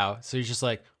leaving now. So he's just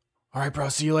like, "All right, bro,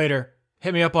 see you later.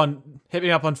 Hit me up on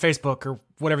Facebook or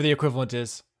whatever the equivalent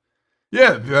is."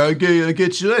 Yeah, I'll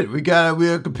get you later. We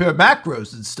gotta compare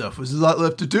macros and stuff. There's a lot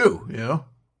left to do, you know?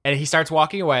 And he starts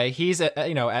walking away. He's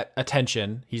at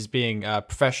attention. He's being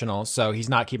professional, so he's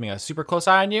not keeping a super close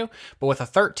eye on you. But with a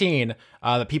 13,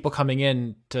 the people coming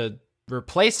in to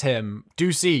replace him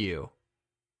do see you.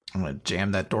 I'm gonna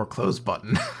jam that door close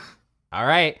button. All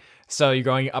right. So you're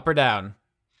going up or down?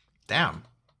 Down.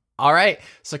 All right.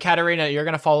 So Katarina, you're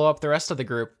gonna follow up the rest of the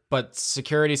group, but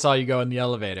security saw you go in the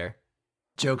elevator.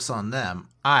 Joke's on them.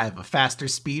 I have a faster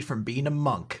speed from being a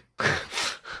monk.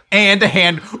 And a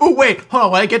hand. Oh, wait. Hold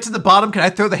on. When I get to the bottom, can I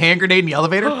throw the hand grenade in the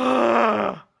elevator?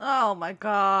 Oh, Oh my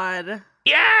god.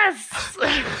 Yes!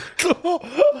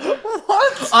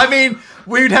 I mean,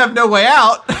 we'd have no way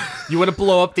out. You want to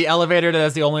blow up the elevator that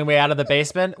is the only way out of the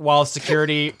basement while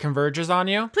security converges on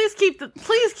you? Please keep it.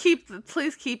 Please keep the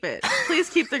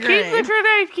grenade. Keep the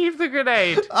grenade, keep the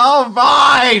grenade. Oh,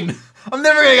 fine. I'm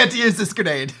never gonna get to use this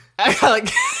grenade. Like,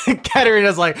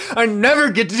 Katarina's like, I never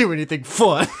get to do anything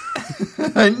fun.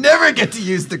 I never get to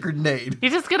use the grenade.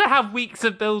 You're just gonna have weeks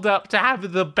of build up to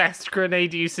have the best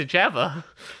grenade usage ever.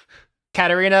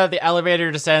 Katarina, the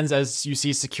elevator descends as you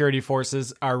see security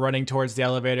forces are running towards the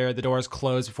elevator. The doors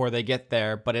close before they get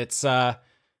there, but it's,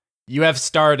 you have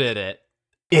started it.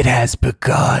 It has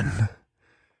begun.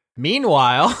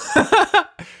 Meanwhile,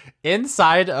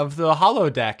 inside of the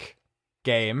holodeck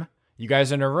game, you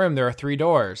guys are in a room. There are 3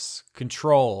 doors: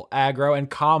 control, aggro, and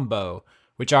combo,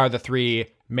 which are the 3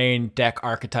 main deck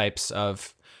archetypes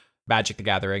of Magic the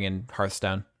Gathering and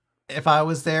Hearthstone. If I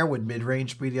was there, would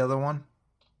mid-range be the other one?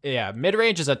 Yeah,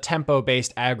 mid-range is a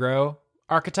tempo-based aggro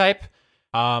archetype.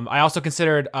 I also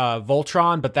considered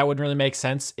Voltron, but that wouldn't really make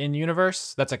sense in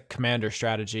universe. That's a commander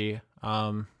strategy.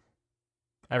 Everyone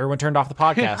turned off the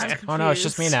podcast. Oh no, it's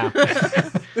just me now.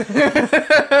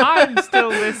 I'm still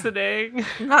listening.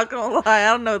 I'm not gonna lie, I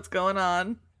don't know what's going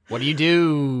on. What do you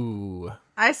do?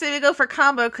 I say we go for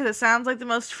combo because it sounds like the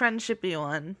most friendshipy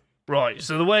one. Right,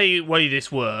 so the way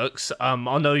this works, I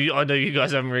know you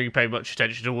guys haven't really paid much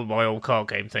attention to my old card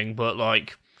game thing, but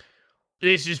like,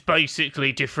 this is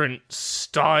basically different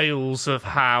styles of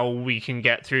how we can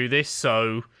get through this.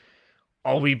 So,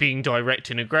 are we being direct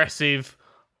and aggressive?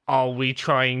 Are we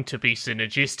trying to be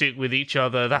synergistic with each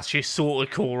other? That's your sort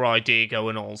of core idea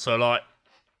going on. So, like,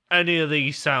 any of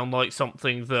these sound like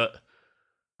something that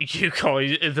you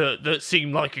guys that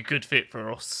seem like a good fit for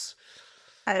us.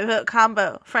 I vote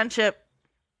combo. Friendship.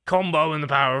 Combo and the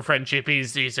power of friendship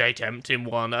is a tempting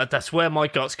one. That's where my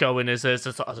gut's going as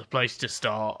a place to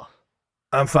start.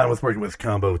 I'm fine with working with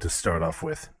combo to start off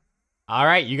with. All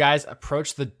right, you guys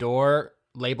approach the door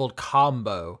labeled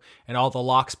combo, and all the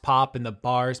locks pop and the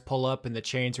bars pull up and the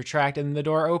chains retract and the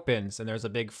door opens, and there's a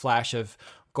big flash of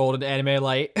golden anime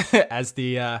light as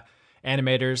the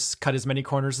animators cut as many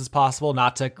corners as possible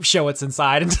not to show what's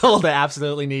inside until they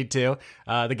absolutely need to.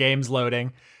 The game's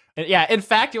loading. And yeah, in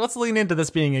fact, let's lean into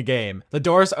this being a game. The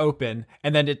doors open,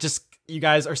 and then you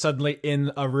guys are suddenly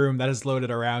in a room that is loaded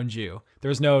around you.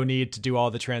 There's no need to do all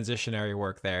the transitionary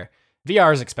work there.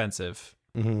 VR is expensive.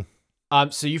 Mm-hmm.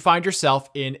 So you find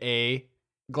yourself in a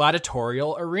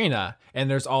gladiatorial arena, and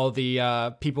there's all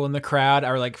the people in the crowd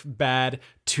are like bad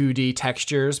 2D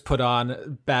textures put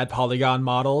on bad polygon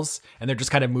models, and they're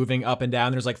just kind of moving up and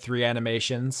down. There's like 3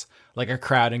 animations, like a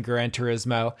crowd in Gran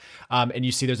Turismo, and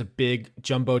you see there's a big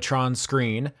Jumbotron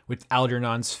screen with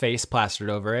Algernon's face plastered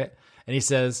over it, and he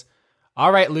says,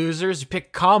 "All right, losers, you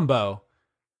pick combo.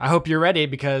 I hope you're ready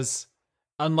because,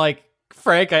 unlike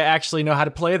Frank, I actually know how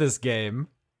to play this game."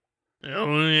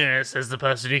 Oh yeah, says the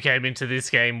person who came into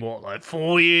this game, what, like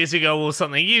 4 years ago or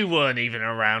something? You weren't even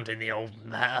around in the old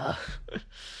meta.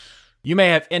 You may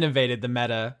have innovated the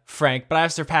meta, Frank, but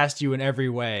I've surpassed you in every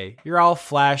way. You're all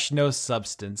flash, no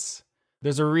substance.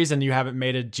 There's a reason you haven't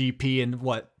made a GP in,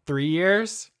 3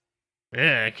 years?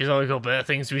 Yeah, because I got better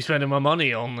things to be spending my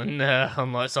money on than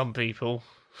unlike some people.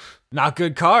 Not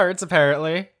good cards,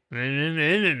 apparently.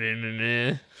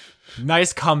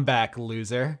 Nice comeback,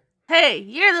 loser. Hey,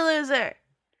 you're the loser.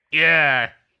 Yeah,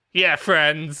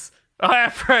 friends. I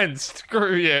have friends.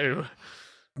 Screw you.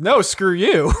 No, screw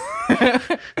you.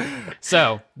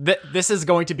 So, this is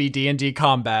going to be D&D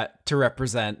combat to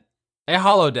represent a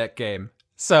holodeck game.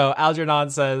 So, Algernon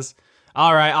says,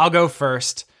 all right, I'll go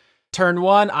first. Turn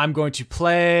 1, I'm going to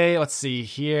play, let's see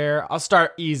here. I'll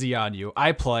start easy on you.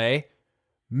 I play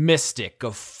Mystic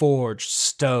of Forged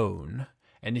Stone.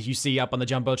 And you see up on the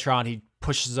Jumbotron, he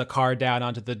pushes a card down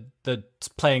onto the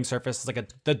playing surface. It's like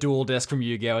the dual disc from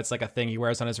Yu-Gi-Oh! It's like a thing he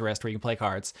wears on his wrist where you can play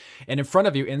cards. And in front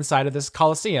of you, inside of this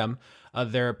Coliseum,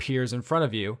 there appears in front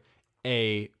of you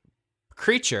a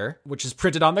creature, which is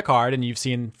printed on the card, and you've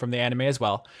seen from the anime as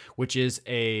well, which is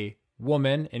a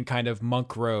woman in kind of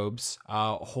monk robes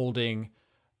holding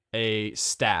a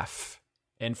staff.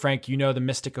 And Frank, you know the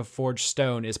Mystic of Forged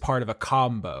Stone is part of a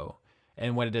combo.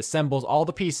 And when it assembles all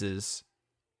the pieces,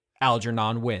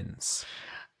 Algernon wins.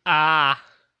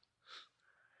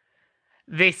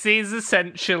 This is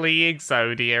essentially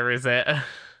Exodia, is it?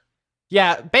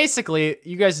 Yeah, basically,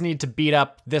 you guys need to beat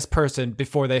up this person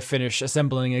before they finish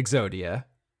assembling Exodia.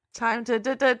 Time to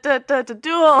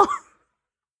duel.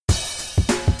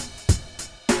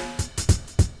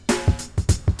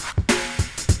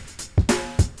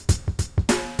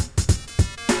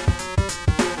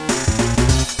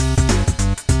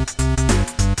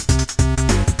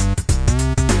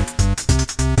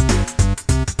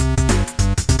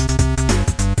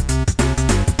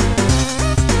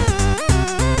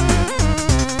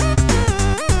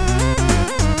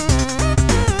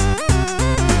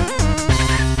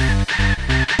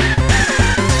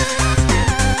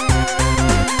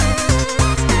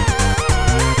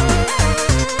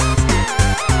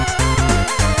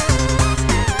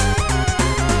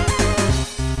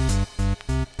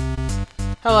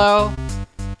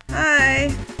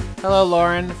 Hello,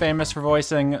 Lauren, famous for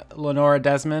voicing Lenora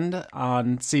Desmond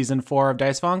on season 4 of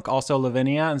Dice Funk, also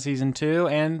Lavinia on season 2,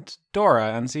 and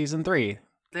Dora on season 3.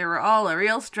 They were all a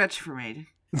real stretch for me.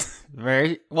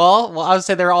 Very well. I would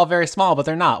say they're all very small, but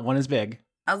they're not. One is big.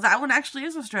 Oh, that one actually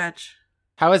is a stretch.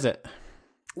 How is it?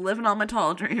 Living all my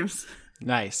tall dreams.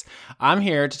 Nice. I'm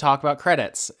here to talk about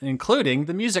credits, including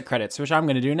the music credits, which I'm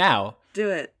going to do now. Do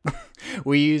it.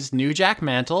 We used New Jack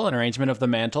Mantle, an arrangement of The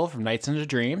Mantle from Nights into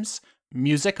Dreams,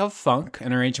 Music of Funk,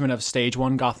 an arrangement of Stage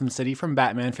 1 Gotham City from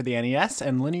Batman for the NES,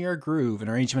 and Linear Groove, an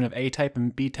arrangement of A-Type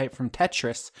and B-Type from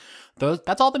Tetris.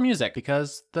 That's all the music,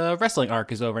 because the wrestling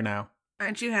arc is over now.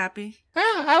 Aren't you happy? Yeah,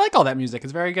 I like all that music.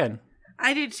 It's very good.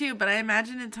 I do too, but I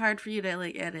imagine it's hard for you to,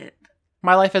 edit.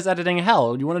 My life is editing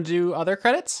hell. Do you want to do other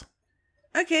credits?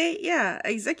 Okay, yeah.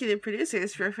 Executive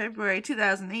producers for February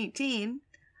 2018.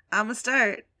 I'ma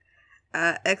start.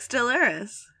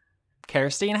 Extellaris.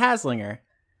 Kerstine Haslinger.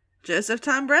 Joseph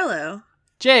Tombrello.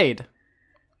 Jade.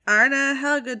 Arna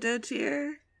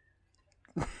Helgadottir.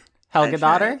 Helga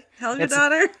daughter?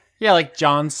 Helgadottir? Yeah, like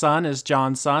John's son is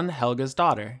John's son, Helga's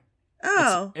daughter.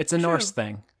 Oh. It's a true. Norse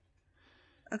thing.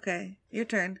 Okay, your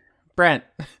turn. Brent.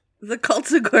 The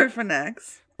Cult of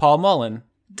Gorfanax. Paul Mullen.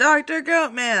 Dr.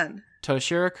 Goatman.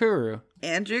 Toshiro Kuru.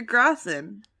 Andrew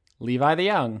Grothin. Levi the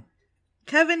Young.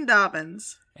 Kevin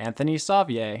Dobbins. Anthony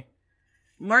Sauvier.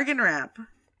 Morgan Rapp.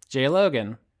 Jay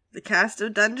Logan. The cast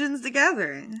of Dungeons the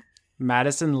Gathering.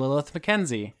 Madison Lilith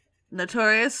McKenzie.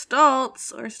 Notorious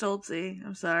Stoltz, or Stoltzy,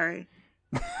 I'm sorry.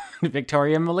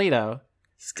 Victoria Melito.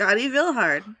 Scotty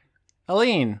Vilhard.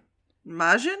 Aline.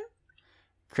 Majin.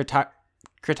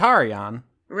 Kritarion.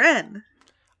 Ren.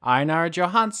 Einar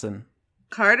Johansson.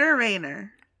 Carter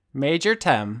Rayner. Major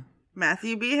Tem.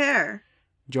 Matthew B. Hare.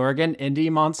 Jorgen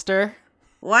Indie Monster.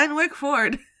 Winewick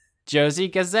Ford. Josie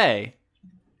Gazet.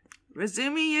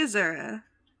 Razumi Yuzura.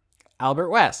 Albert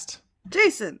West.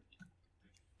 Jason.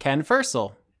 Ken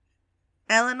Fursel.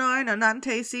 Eleanor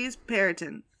Nonanteses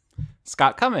Periton.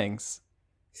 Scott Cummings.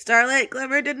 Starlight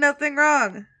Glimmer did nothing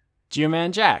wrong.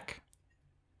 Jewman Jack.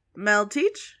 Mel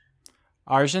Teach.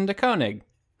 Arjun de Koenig.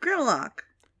 Grimlock.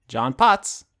 John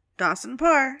Potts. Dawson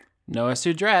Parr. Noah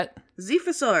Sudret.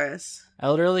 Zephosaurus.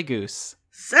 Elderly Goose.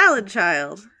 Salad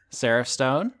Child. Seraph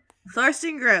Stone.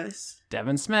 Thorsten Gross.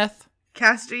 Devin Smith.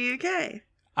 Caster UK.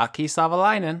 Aki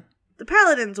Savalainen. The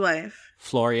Paladin's Wife.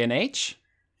 Florian H.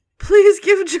 Please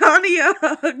give Johnny a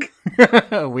hug.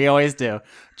 We always do.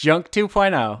 Junk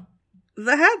 2.0.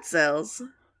 The Hat Cells.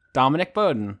 Dominic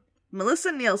Bowden.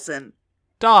 Melissa Nielsen.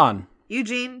 Dawn.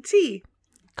 Eugene T.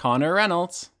 Connor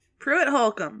Reynolds. Pruitt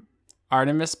Holcomb.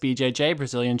 Artemis BJJ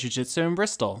Brazilian Jiu-Jitsu in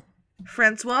Bristol.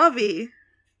 Francois V.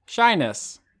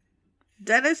 Shyness.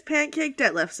 Dennis Pancake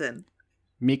Detlefson.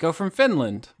 Miko from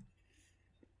Finland.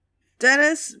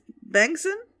 Dennis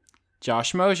Bengtson.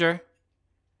 Josh Mosier.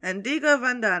 Indigo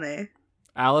Vandane.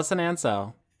 Allison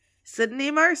Ansell. Sydney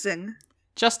Marsing.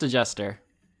 Just a Jester.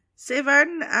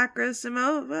 Sevarden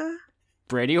Akrasimova.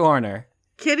 Brady Horner.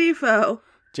 Kitty Foe.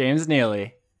 James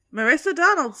Neely. Marissa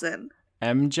Donaldson.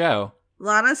 M. Joe.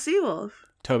 Lana Seawolf.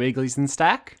 Toby Gleason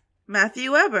Stack.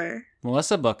 Matthew Weber.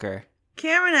 Melissa Booker.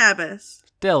 Cameron Abbas.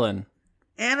 Dylan.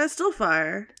 Anna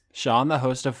Stillfire. Sean, the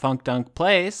host of Funk Dunk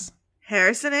Plays.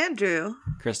 Harrison Andrew.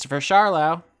 Christopher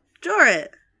Charlow. Jorrit.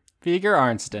 Viger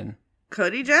Arnston.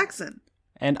 Cody Jackson.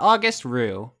 And August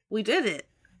Rue. We did it.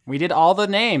 We did all the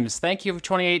names. Thank you for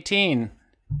 2018.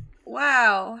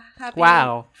 Wow. Happy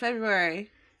Wow.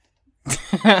 February.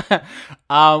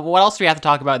 What else do we have to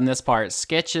talk about in this part?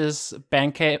 Skitch is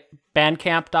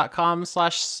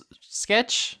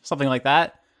bandcamp.com/skitch, something like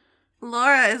that.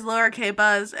 Laura is Laura K.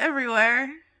 Buzz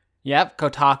everywhere. Yep,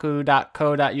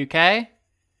 kotaku.co.uk.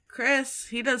 Chris,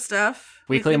 he does stuff.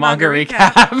 Weekly manga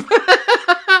recap.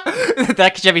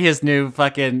 That should be his new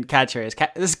fucking catchphrase.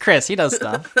 This is Chris, he does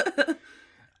stuff.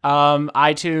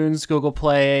 iTunes, Google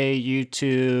Play,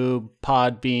 YouTube,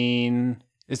 Podbean.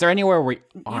 Is there anywhere we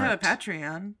aren't? You have a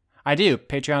Patreon. I do.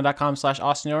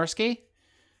 Patreon.com/AustinOrsky.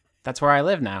 That's where I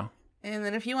live now. And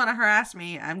then if you want to harass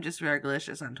me, I'm just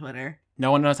Raglicious on Twitter.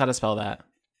 No one knows how to spell that.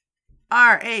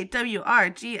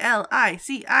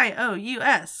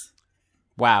 RAWRGLICIOUS.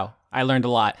 Wow. I learned a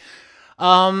lot.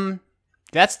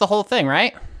 That's the whole thing,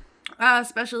 right?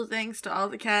 Special thanks to all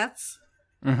the cats.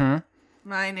 Mm-hmm.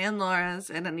 Mine and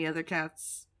Laura's and any other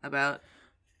cats about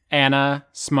Anna,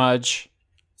 Smudge.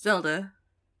 Zelda.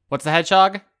 What's the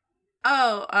hedgehog?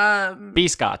 Oh,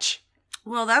 B-Scotch.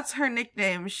 well, that's her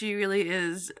nickname. She really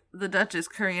is the Duchess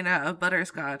Karina of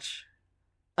Butterscotch.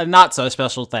 Not so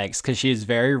special thanks, because she is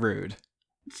very rude.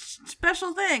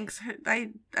 Special thanks.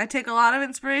 I take a lot of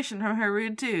inspiration from her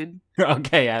rude dude.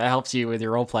 Okay, yeah, that helps you with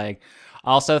your role playing.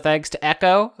 Also, thanks to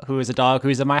Echo, who is a dog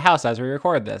who's in my house as we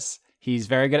record this. He's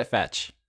very good at fetch.